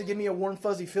ultimately that's to give me a warm,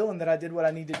 fuzzy feeling that I did what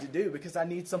I needed to do because I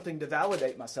need something to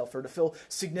validate myself or to feel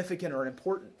significant or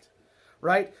important,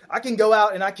 right? I can go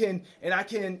out and I can,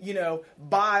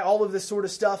 buy all of this sort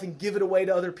of stuff and give it away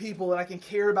to other people, and I can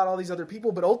care about all these other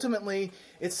people, but ultimately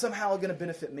it's somehow going to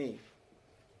benefit me.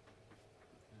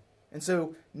 And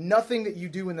so nothing that you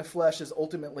do in the flesh is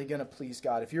ultimately going to please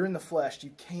God. If you're in the flesh,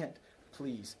 you can't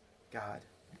please God.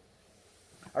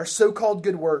 Our so-called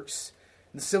good works,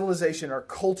 and the civilization, our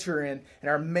culture, and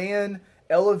our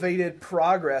man-elevated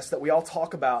progress that we all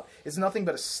talk about is nothing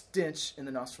but a stench in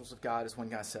the nostrils of God, as one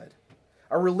guy said.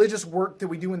 Our religious work that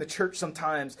we do in the church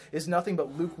sometimes is nothing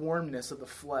but lukewarmness of the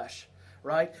flesh,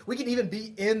 right? We can even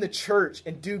be in the church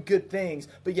and do good things,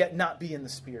 but yet not be in the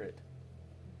Spirit.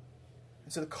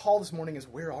 So the call this morning is,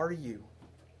 where are you?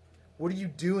 What are you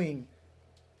doing?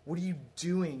 What are you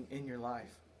doing in your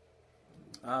life?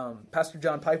 Pastor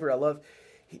John Piper, I love,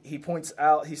 he points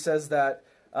out, he says that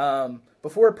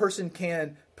before a person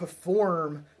can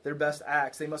perform their best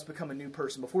acts, they must become a new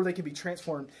person. Before they can be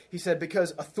transformed, he said,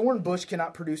 because a thorn bush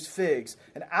cannot produce figs,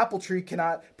 an apple tree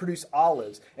cannot produce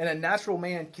olives, and a natural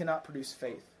man cannot produce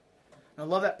faith. And I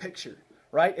love that picture,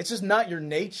 right? It's just not your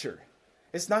nature.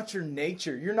 It's not your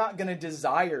nature. You're not going to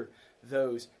desire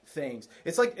those things.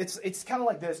 It's like it's kind of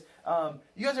like this.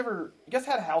 You guys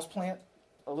had a house plant,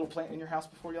 a little plant in your house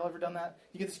before? Y'all ever done that?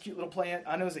 You get this cute little plant.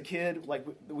 I know as a kid, like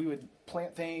we would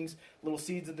plant things, little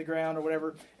seeds in the ground or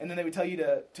whatever, and then they would tell you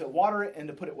to water it and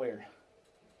to put it where?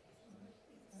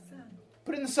 Sun.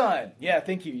 Put it in the sun. Yeah,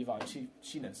 thank you, Yvonne.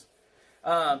 She knows.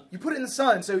 You put it in the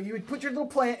sun, so you would put your little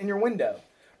plant in your window,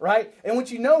 right? And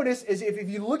what you notice is if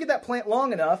you look at that plant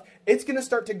long enough, it's going to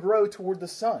start to grow toward the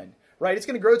sun, right? It's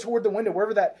going to grow toward the window,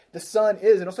 wherever the sun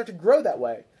is, and it'll start to grow that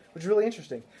way, which is really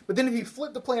interesting. But then if you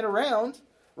flip the plant around,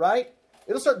 right,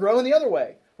 it'll start growing the other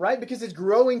way, right? Because it's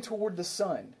growing toward the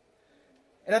sun.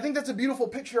 And I think that's a beautiful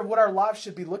picture of what our lives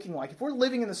should be looking like. If we're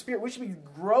living in the Spirit, we should be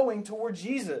growing toward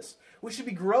Jesus. We should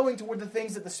be growing toward the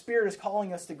things that the Spirit is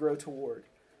calling us to grow toward.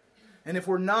 And if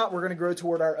we're not, we're going to grow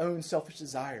toward our own selfish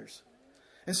desires.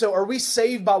 And so are we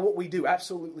saved by what we do?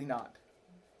 Absolutely not.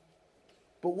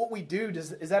 But what we do,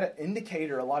 is that an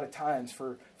indicator a lot of times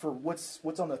for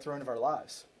what's on the throne of our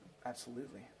lives?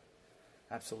 Absolutely.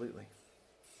 Absolutely.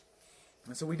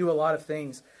 And so we do a lot of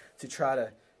things to try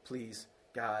to please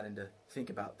God and to think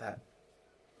about that.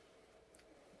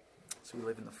 So we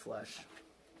live in the flesh.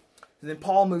 And then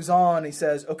Paul moves on and he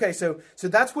says, okay, so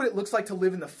that's what it looks like to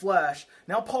live in the flesh.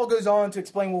 Now Paul goes on to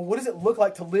explain, well, what does it look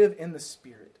like to live in the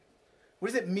Spirit?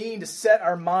 What does it mean to set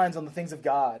our minds on the things of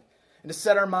God and to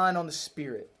set our mind on the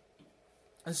Spirit?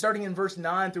 And starting in verse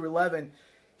 9 through 11,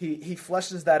 he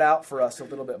fleshes that out for us a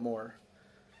little bit more.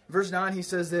 Verse 9, he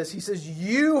says this. He says,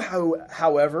 you,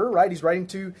 however, right? He's writing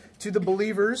to the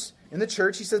believers in the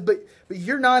church. He says, but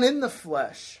you're not in the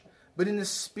flesh, but in the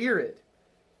Spirit.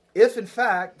 If, in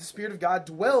fact, the Spirit of God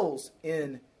dwells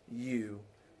in you.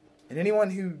 And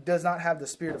anyone who does not have the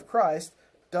Spirit of Christ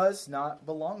does not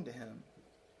belong to him.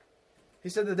 He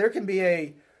said that there can be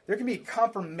a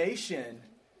confirmation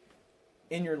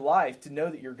in your life to know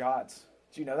that you're God's.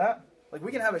 Do you know that? Like,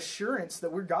 we can have assurance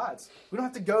that we're God's. We don't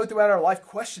have to go throughout our life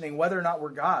questioning whether or not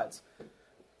we're God's.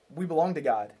 We belong to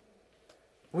God.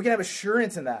 We can have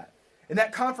assurance in that. And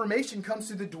that confirmation comes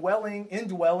through the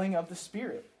indwelling of the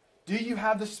Spirit. Do you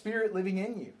have the Spirit living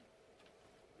in you?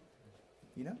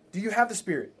 You know? Do you have the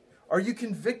Spirit? Are you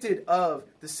convicted of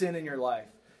the sin in your life?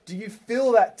 Do you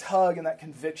feel that tug and that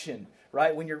conviction,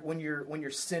 right, when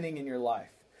you're sinning in your life?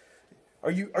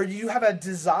 Are you have a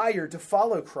desire to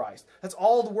follow Christ? That's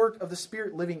all the work of the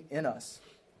Spirit living in us.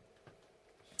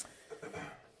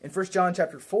 In 1 John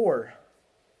chapter 4,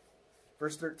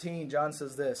 verse 13, John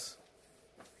says this.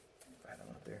 I don't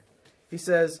know up there. He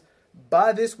says,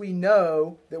 by this we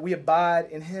know that we abide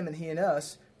in him and he in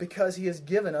us, because he has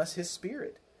given us his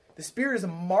Spirit. The Spirit is a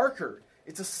marker.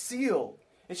 It's a seal.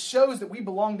 It shows that we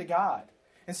belong to God.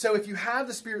 And so if you have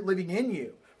the Spirit living in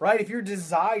you, right, if your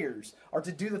desires are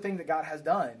to do the thing that God has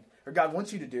done, or God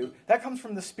wants you to do, that comes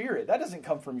from the Spirit. That doesn't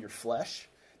come from your flesh.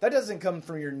 That doesn't come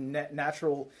from your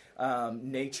natural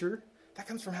nature. That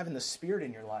comes from having the Spirit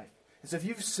in your life. And so if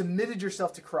you've submitted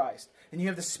yourself to Christ, and you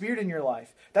have the Spirit in your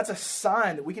life, that's a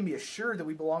sign that we can be assured that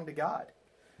we belong to God,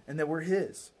 and that we're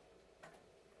his.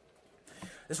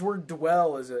 This word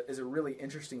dwell is a really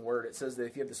interesting word. It says that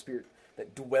if you have the Spirit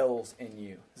that dwells in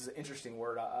you. This is an interesting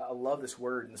word. I love this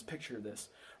word and this picture of this,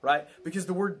 right? Because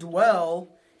the word dwell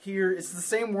here is the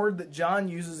same word that John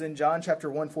uses in John chapter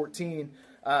 1:14,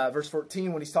 verse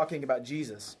 14, when he's talking about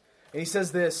Jesus. And he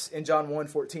says this in John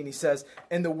 1:14. He says,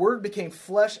 and the Word became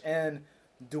flesh and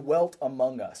dwelt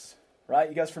among us. Right?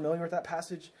 You guys familiar with that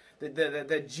passage?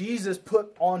 That Jesus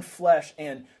put on flesh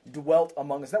and dwelt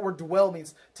among us. That word dwell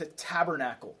means to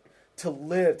tabernacle, to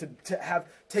live, to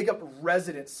take up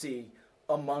residency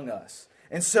among us.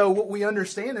 And so what we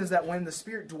understand is that when the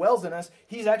Spirit dwells in us,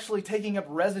 he's actually taking up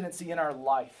residency in our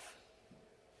life.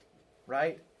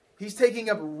 Right? He's taking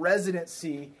up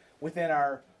residency within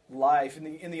our life.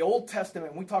 In the Old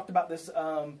Testament, we talked about this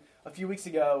a few weeks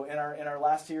ago in our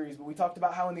last series, but we talked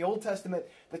about how in the Old Testament,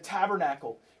 the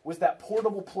tabernacle was that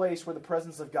portable place where the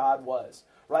presence of God was.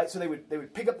 Right? So they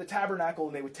would pick up the tabernacle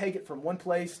and they would take it from one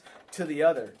place to the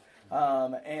other.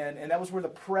 And that was where the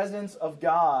presence of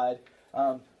God,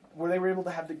 where they were able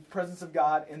to have the presence of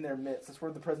God in their midst. That's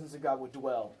where the presence of God would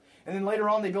dwell. And then later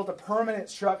on, they built a permanent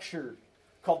structure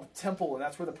called the temple, and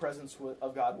that's where the presence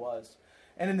of God was.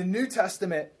 And in the New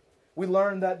Testament, we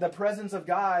learn that the presence of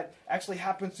God actually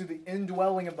happens through the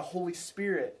indwelling of the Holy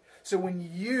Spirit. So when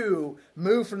you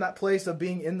move from that place of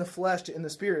being in the flesh to in the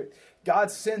Spirit, God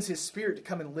sends his Spirit to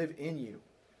come and live in you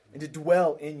and to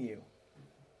dwell in you.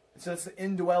 And so it's the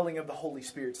indwelling of the Holy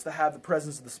Spirit. It's to have the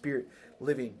presence of the Spirit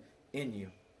living in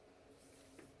you.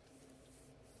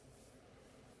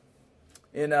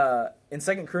 In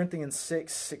 2 Corinthians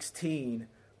 6:16,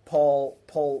 Paul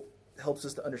helps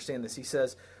us to understand this. He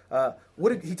says,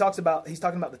 he's talking about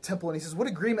the temple, and he says, what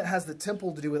agreement has the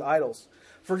temple to do with idols?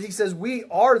 For he says, we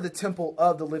are the temple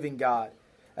of the living God,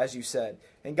 as you said.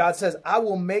 And God says, I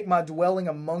will make my dwelling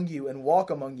among you and walk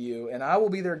among you, and I will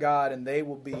be their God, and they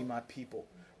will be my people.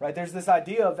 Right? There's this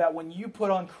idea of that when you put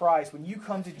on Christ, when you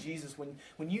come to Jesus,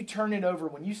 when you turn it over,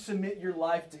 when you submit your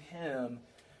life to Him,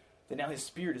 then now His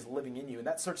Spirit is living in you, and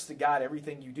that starts to guide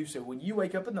everything you do. So when you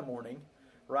wake up in the morning,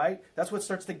 right, that's what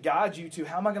starts to guide you to,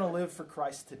 how am I going to live for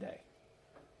Christ today?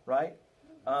 Right?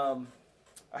 I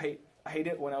hate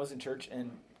it when I was in church and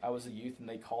I was a youth and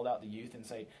they called out the youth and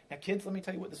say, now kids, let me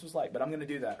tell you what this was like, but I'm going to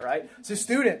do that, right? So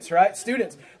students, right?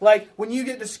 Students, like when you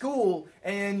get to school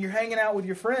and you're hanging out with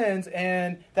your friends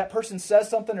and that person says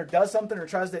something or does something or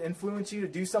tries to influence you to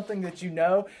do something that you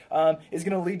know is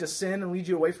going to lead to sin and lead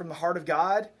you away from the heart of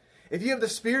God. If you have the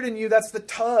Spirit in you, that's the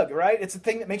tug, right? It's the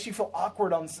thing that makes you feel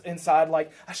awkward inside,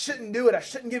 like, I shouldn't do it. I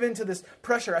shouldn't give in to this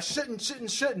pressure. I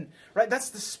shouldn't, right? That's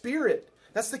the Spirit.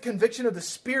 That's the conviction of the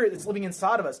Spirit that's living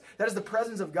inside of us. That is the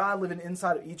presence of God living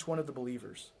inside of each one of the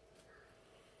believers.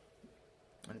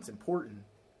 And it's important.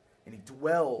 And He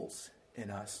dwells in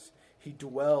us. He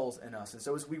dwells in us. And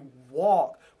so as we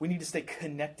walk, we need to stay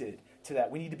connected to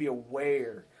that. We need to be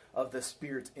aware of the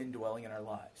Spirit's indwelling in our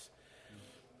lives.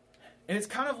 And it's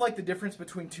kind of like the difference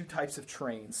between two types of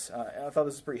trains. And I thought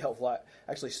this was pretty helpful. I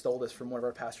actually stole this from one of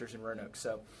our pastors in Roanoke.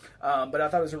 But I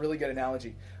thought it was a really good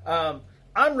analogy.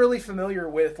 I'm really familiar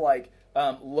with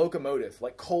locomotive,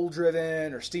 like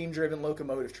coal-driven or steam-driven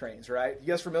locomotive trains, right? You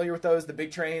guys familiar with those? The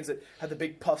big trains that have the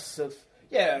big puffs of,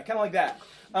 kind of like that.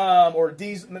 Or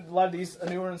diesel. A lot of these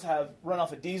newer ones run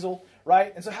off of diesel,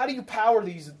 right? And so how do you power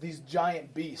these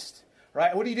giant beasts,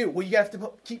 right? What do? Well, you have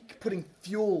to keep putting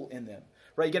fuel in them,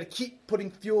 right? You got to keep putting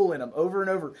fuel in them over and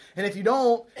over. And if you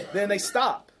don't, then they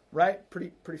stop, right?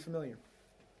 Pretty familiar.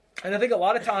 And I think a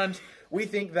lot of times we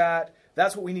think that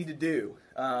that's what we need to do.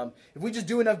 If we just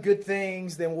do enough good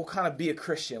things, then we'll kind of be a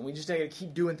Christian. We just got to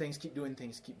keep doing things,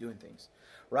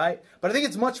 right? But I think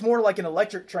it's much more like an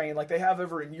electric train like they have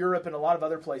over in Europe and a lot of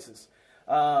other places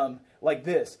like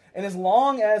this. And as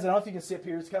long as, I don't know if you can see up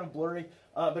here, it's kind of blurry,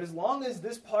 but as long as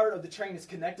this part of the train is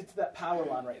connected to that power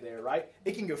line right there, right,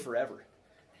 it can go forever.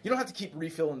 You don't have to keep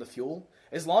refilling the fuel.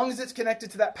 As long as it's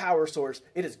connected to that power source,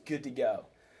 it is good to go.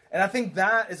 And I think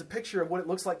that is a picture of what it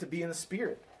looks like to be in the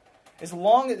Spirit. As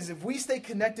long as if we stay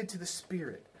connected to the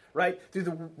Spirit, right, through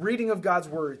the reading of God's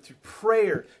Word, through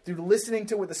prayer, through listening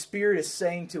to what the Spirit is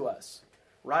saying to us,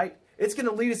 right, it's going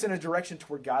to lead us in a direction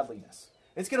toward godliness.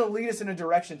 It's going to lead us in a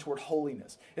direction toward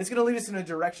holiness. It's going to lead us in a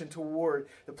direction toward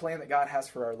the plan that God has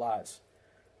for our lives,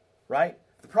 right?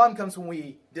 The problem comes when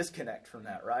we disconnect from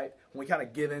that, right? When we kind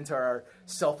of give into our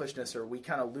selfishness or we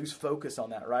kind of lose focus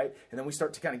on that, right? And then we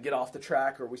start to kind of get off the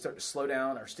track or we start to slow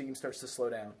down, our steam starts to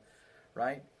slow down,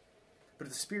 right? But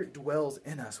if the Spirit dwells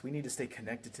in us, we need to stay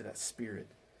connected to that Spirit.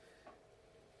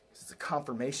 It's a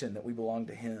confirmation that we belong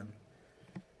to Him.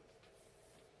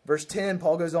 Verse 10,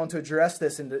 Paul goes on to address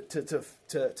this and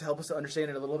to help us to understand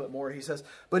it a little bit more. He says,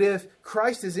 but if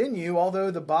Christ is in you,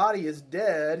 although the body is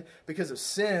dead because of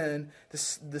sin,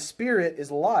 the Spirit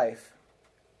is life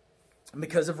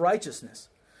because of righteousness.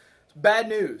 Bad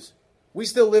news. We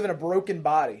still live in a broken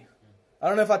body. I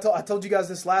don't know if I told you guys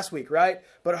this last week, right?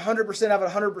 But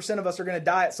 100% of us are going to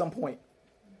die at some point.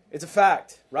 It's a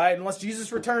fact, right? Unless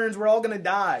Jesus returns, we're all going to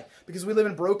die because we live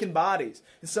in broken bodies.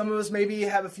 And some of us maybe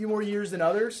have a few more years than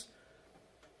others,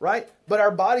 right? But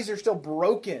our bodies are still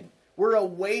broken. We're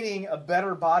awaiting a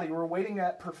better body. We're awaiting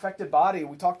that perfected body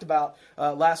we talked about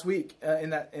last week.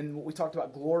 And we talked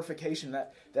about glorification.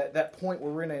 That point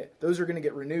where those are going to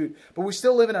get renewed. But we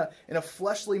still live in a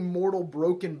fleshly, mortal,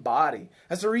 broken body.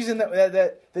 That's the reason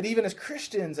that even as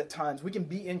Christians at times we can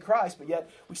be in Christ, but yet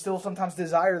we still sometimes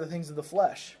desire the things of the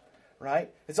flesh.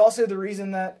 Right? It's also the reason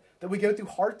that we go through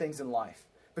hard things in life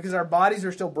because our bodies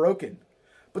are still broken.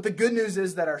 But the good news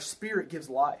is that our spirit gives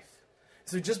life.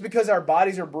 So just because our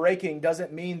bodies are breaking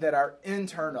doesn't mean that our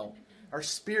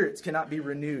spirits cannot be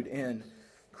renewed in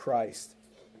Christ.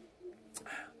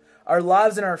 Our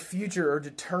lives and our future are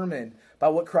determined by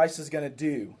what Christ is going to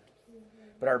do.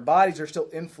 But our bodies are still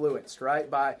influenced, right,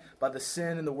 by the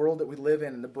sin in the world that we live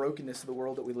in and the brokenness of the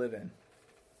world that we live in.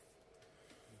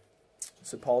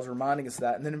 So Paul's reminding us of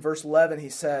that. And then in verse 11 he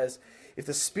says, if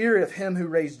the Spirit of Him who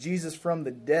raised Jesus from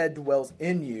the dead dwells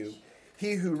in you,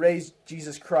 He who raised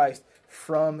Jesus Christ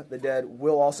from the dead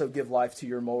will also give life to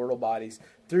your mortal bodies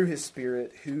through His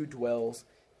Spirit who dwells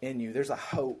in you. There's a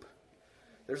hope.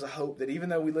 There's a hope that even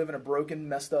though we live in a broken,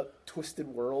 messed up, twisted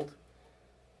world,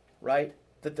 right,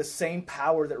 that the same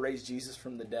power that raised Jesus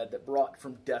from the dead, that brought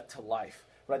from death to life,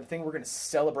 right, the thing we're going to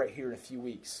celebrate here in a few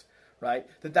weeks, right?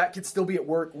 That could still be at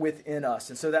work within us.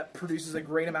 And so that produces a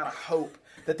great amount of hope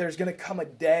that there's going to come a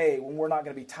day when we're not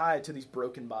going to be tied to these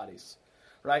broken bodies,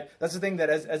 right? That's the thing, that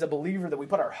as a believer, that we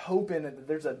put our hope in, and that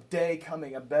there's a day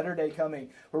coming, a better day coming,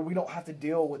 where we don't have to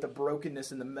deal with the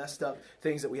brokenness and the messed up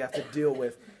things that we have to deal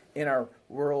with in our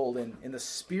world and in the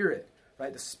Spirit,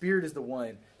 right? The Spirit is the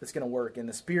one that's going to work, and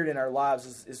the Spirit in our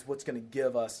lives is what's going to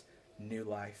give us new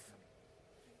life.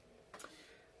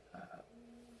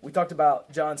 We talked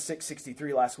about John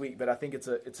 6:63 last week, but I think it's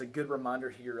a good reminder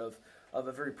here of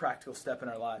a very practical step in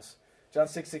our lives. John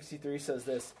 6:63 says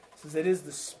this. It says, "It is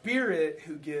the Spirit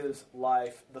who gives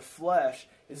life. The flesh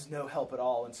is no help at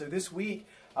all." And so this week,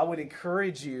 I would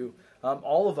encourage you,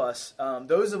 all of us,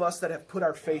 those of us that have put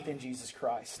our faith in Jesus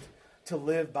Christ, to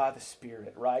live by the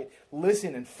Spirit, right?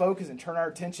 Listen and focus and turn our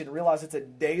attention and realize it's a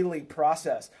daily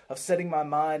process of setting my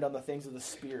mind on the things of the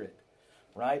Spirit.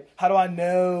 Right? How do I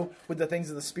know what the things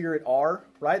of the Spirit are?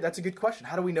 Right? That's a good question.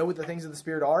 How do we know what the things of the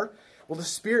Spirit are? Well, the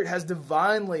Spirit has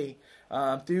divinely,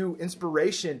 through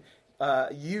inspiration,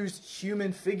 used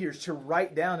human figures to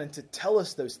write down and to tell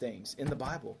us those things in the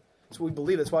Bible. That's what we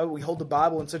believe. That's why we hold the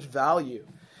Bible in such value,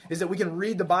 is that we can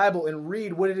read the Bible and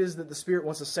read what it is that the Spirit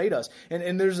wants to say to us.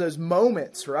 And there's those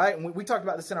moments, right? And we talked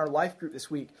about this in our life group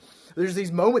this week. There's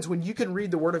these moments when you can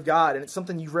read the Word of God, and it's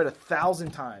something you've read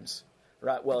 1,000 times.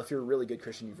 Right. Well, if you're a really good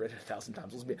Christian, you've read it 1,000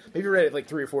 times. Maybe you read it like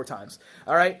 3 or 4 times.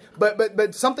 All right.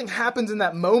 But something happens in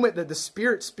that moment that the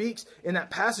Spirit speaks in that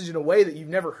passage in a way that you've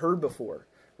never heard before.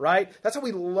 Right. That's how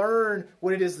we learn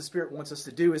what it is the Spirit wants us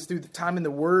to do, is through the time in the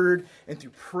Word and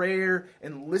through prayer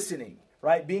and listening.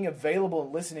 Right. Being available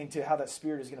and listening to how that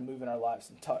Spirit is going to move in our lives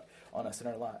and tug on us in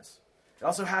our lives. It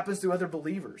also happens through other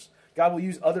believers. God will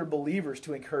use other believers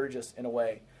to encourage us in a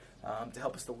way, to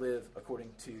help us to live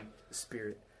according to the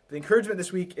Spirit. The encouragement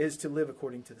this week is to live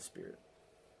according to the Spirit.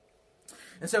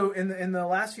 And so in the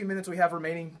last few minutes we have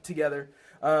remaining together,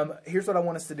 here's what I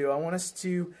want us to do. I want us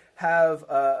to have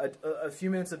a few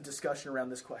minutes of discussion around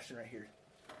this question right here.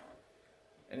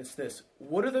 And it's this.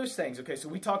 What are those things? Okay, so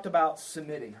we talked about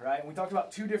submitting, right? And we talked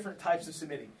about 2 different types of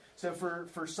submitting. So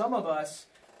for some of us,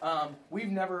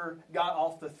 we've never got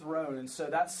off the throne, and so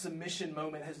that submission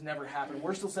moment has never happened.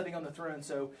 We're still sitting on the throne,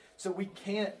 so we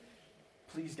can't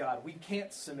please God. We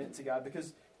can't submit to God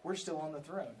because we're still on the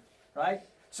throne, right?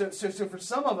 So for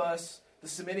some of us, the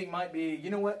submitting might be, you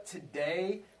know what,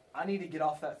 today I need to get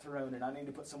off that throne and I need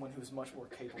to put someone who's much more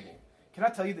capable. Can I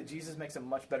tell you that Jesus makes a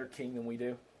much better king than we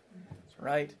do?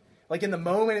 Right? Like in the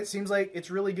moment, it seems like it's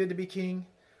really good to be king,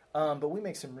 but we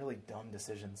make some really dumb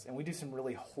decisions and we do some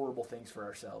really horrible things for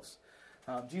ourselves.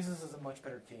 Jesus is a much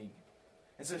better king.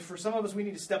 And so for some of us, we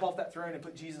need to step off that throne and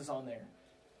put Jesus on there.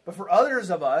 But for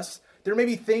others of us, there may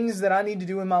be things that I need to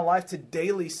do in my life to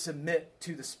daily submit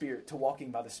to the Spirit, to walking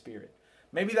by the Spirit.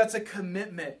 Maybe that's a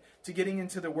commitment to getting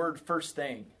into the Word first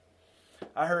thing.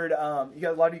 I heard,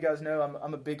 a lot of you guys know,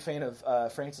 I'm a big fan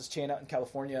of Francis Chan out in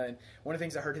California, and one of the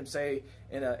things I heard him say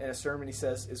in a sermon, he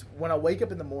says, is when I wake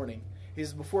up in the morning, he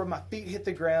says, before my feet hit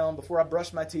the ground, before I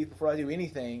brush my teeth, before I do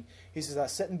anything, he says, I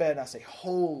sit in bed and I say,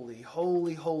 holy,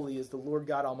 holy, holy is the Lord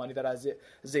God Almighty. That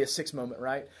Isaiah 6 moment,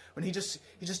 right? When he just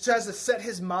tries to set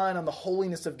his mind on the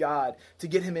holiness of God to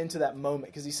get him into that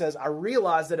moment. Because he says, I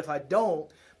realize that if I don't,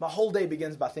 my whole day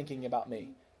begins by thinking about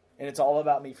me. And it's all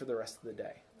about me for the rest of the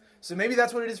day. So maybe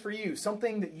that's what it is for you.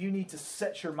 Something that you need to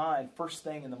set your mind first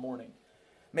thing in the morning.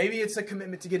 Maybe it's a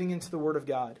commitment to getting into the Word of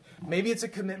God. Maybe it's a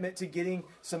commitment to getting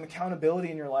some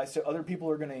accountability in your life so other people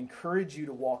are going to encourage you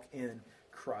to walk in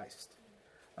Christ.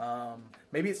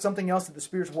 Maybe it's something else that the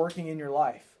Spirit's working in your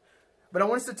life. But I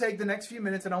want us to take the next few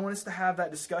minutes and I want us to have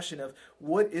that discussion of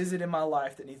what is it in my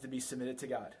life that needs to be submitted to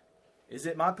God? Is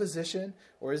it my position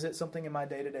or is it something in my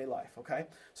day-to-day life? Okay?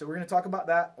 So we're going to talk about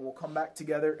that and we'll come back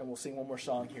together and we'll sing one more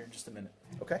song here in just a minute.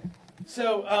 Okay?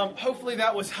 So hopefully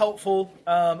that was helpful.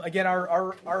 Again,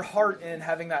 our heart in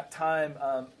having that time,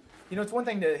 it's one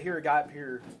thing to hear a guy up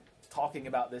here talking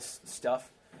about this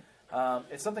stuff.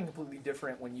 It's something completely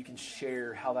different when you can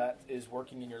share how that is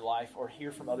working in your life or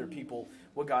hear from other people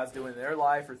what God's doing in their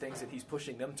life or things that He's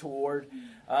pushing them toward.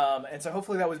 And so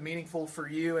hopefully that was meaningful for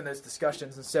you in those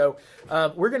discussions. And so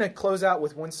we're going to close out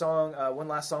with one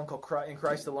last song called In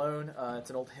Christ Alone.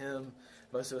 It's an old hymn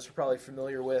most of us are probably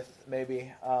familiar with,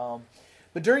 maybe.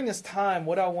 But during this time,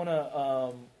 what I want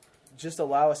to just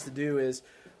allow us to do is,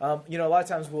 a lot of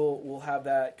times we'll have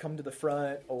that come to the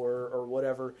front or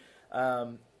whatever.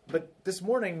 But this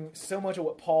morning, so much of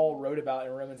what Paul wrote about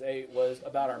in Romans 8 was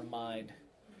about our mind.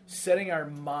 Setting our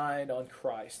mind on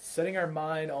Christ. Setting our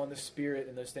mind on the Spirit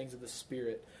and those things of the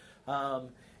Spirit.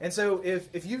 And so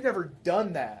if you've never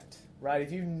done that, right?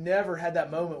 If you've never had that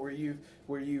moment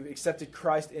where you've accepted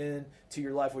Christ into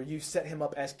your life, where you set him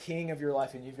up as king of your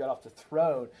life and you've got off the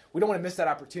throne, we don't want to miss that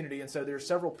opportunity. And so there are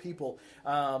several people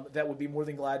that would be more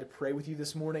than glad to pray with you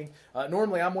this morning.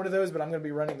 Normally I'm one of those, but I'm going to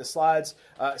be running the slides.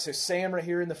 So Sam right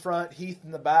here in the front, Heath in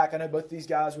the back. I know both these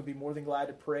guys would be more than glad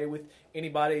to pray with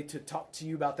anybody to talk to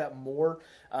you about that more,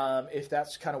 if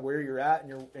that's kind of where you're at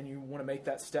and you want to make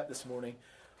that step this morning.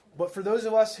 But for those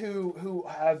of us who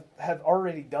have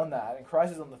already done that, and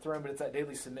Christ is on the throne, but it's that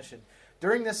daily submission,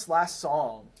 during this last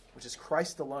song, which is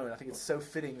Christ Alone, I think it's so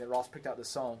fitting that Ross picked out this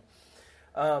song,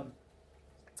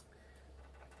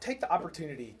 take the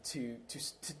opportunity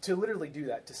to literally do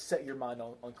that, to set your mind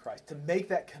on Christ, to make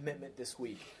that commitment this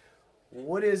week.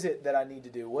 What is it that I need to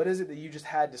do? What is it that you just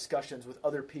had discussions with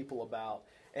other people about?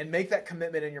 And make that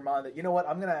commitment in your mind that, you know what,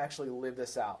 I'm going to actually live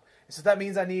this out. And so if that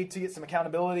means I need to get some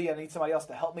accountability, I need somebody else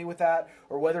to help me with that,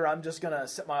 or whether I'm just going to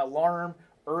set my alarm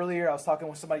earlier. I was talking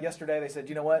with somebody yesterday. They said,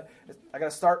 you know what, I got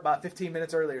to start by 15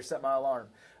 minutes earlier, set my alarm.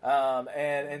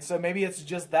 And so maybe it's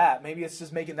just that. Maybe it's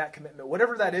just making that commitment.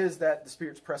 Whatever that is that the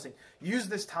Spirit's pressing, use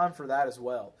this time for that as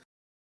well.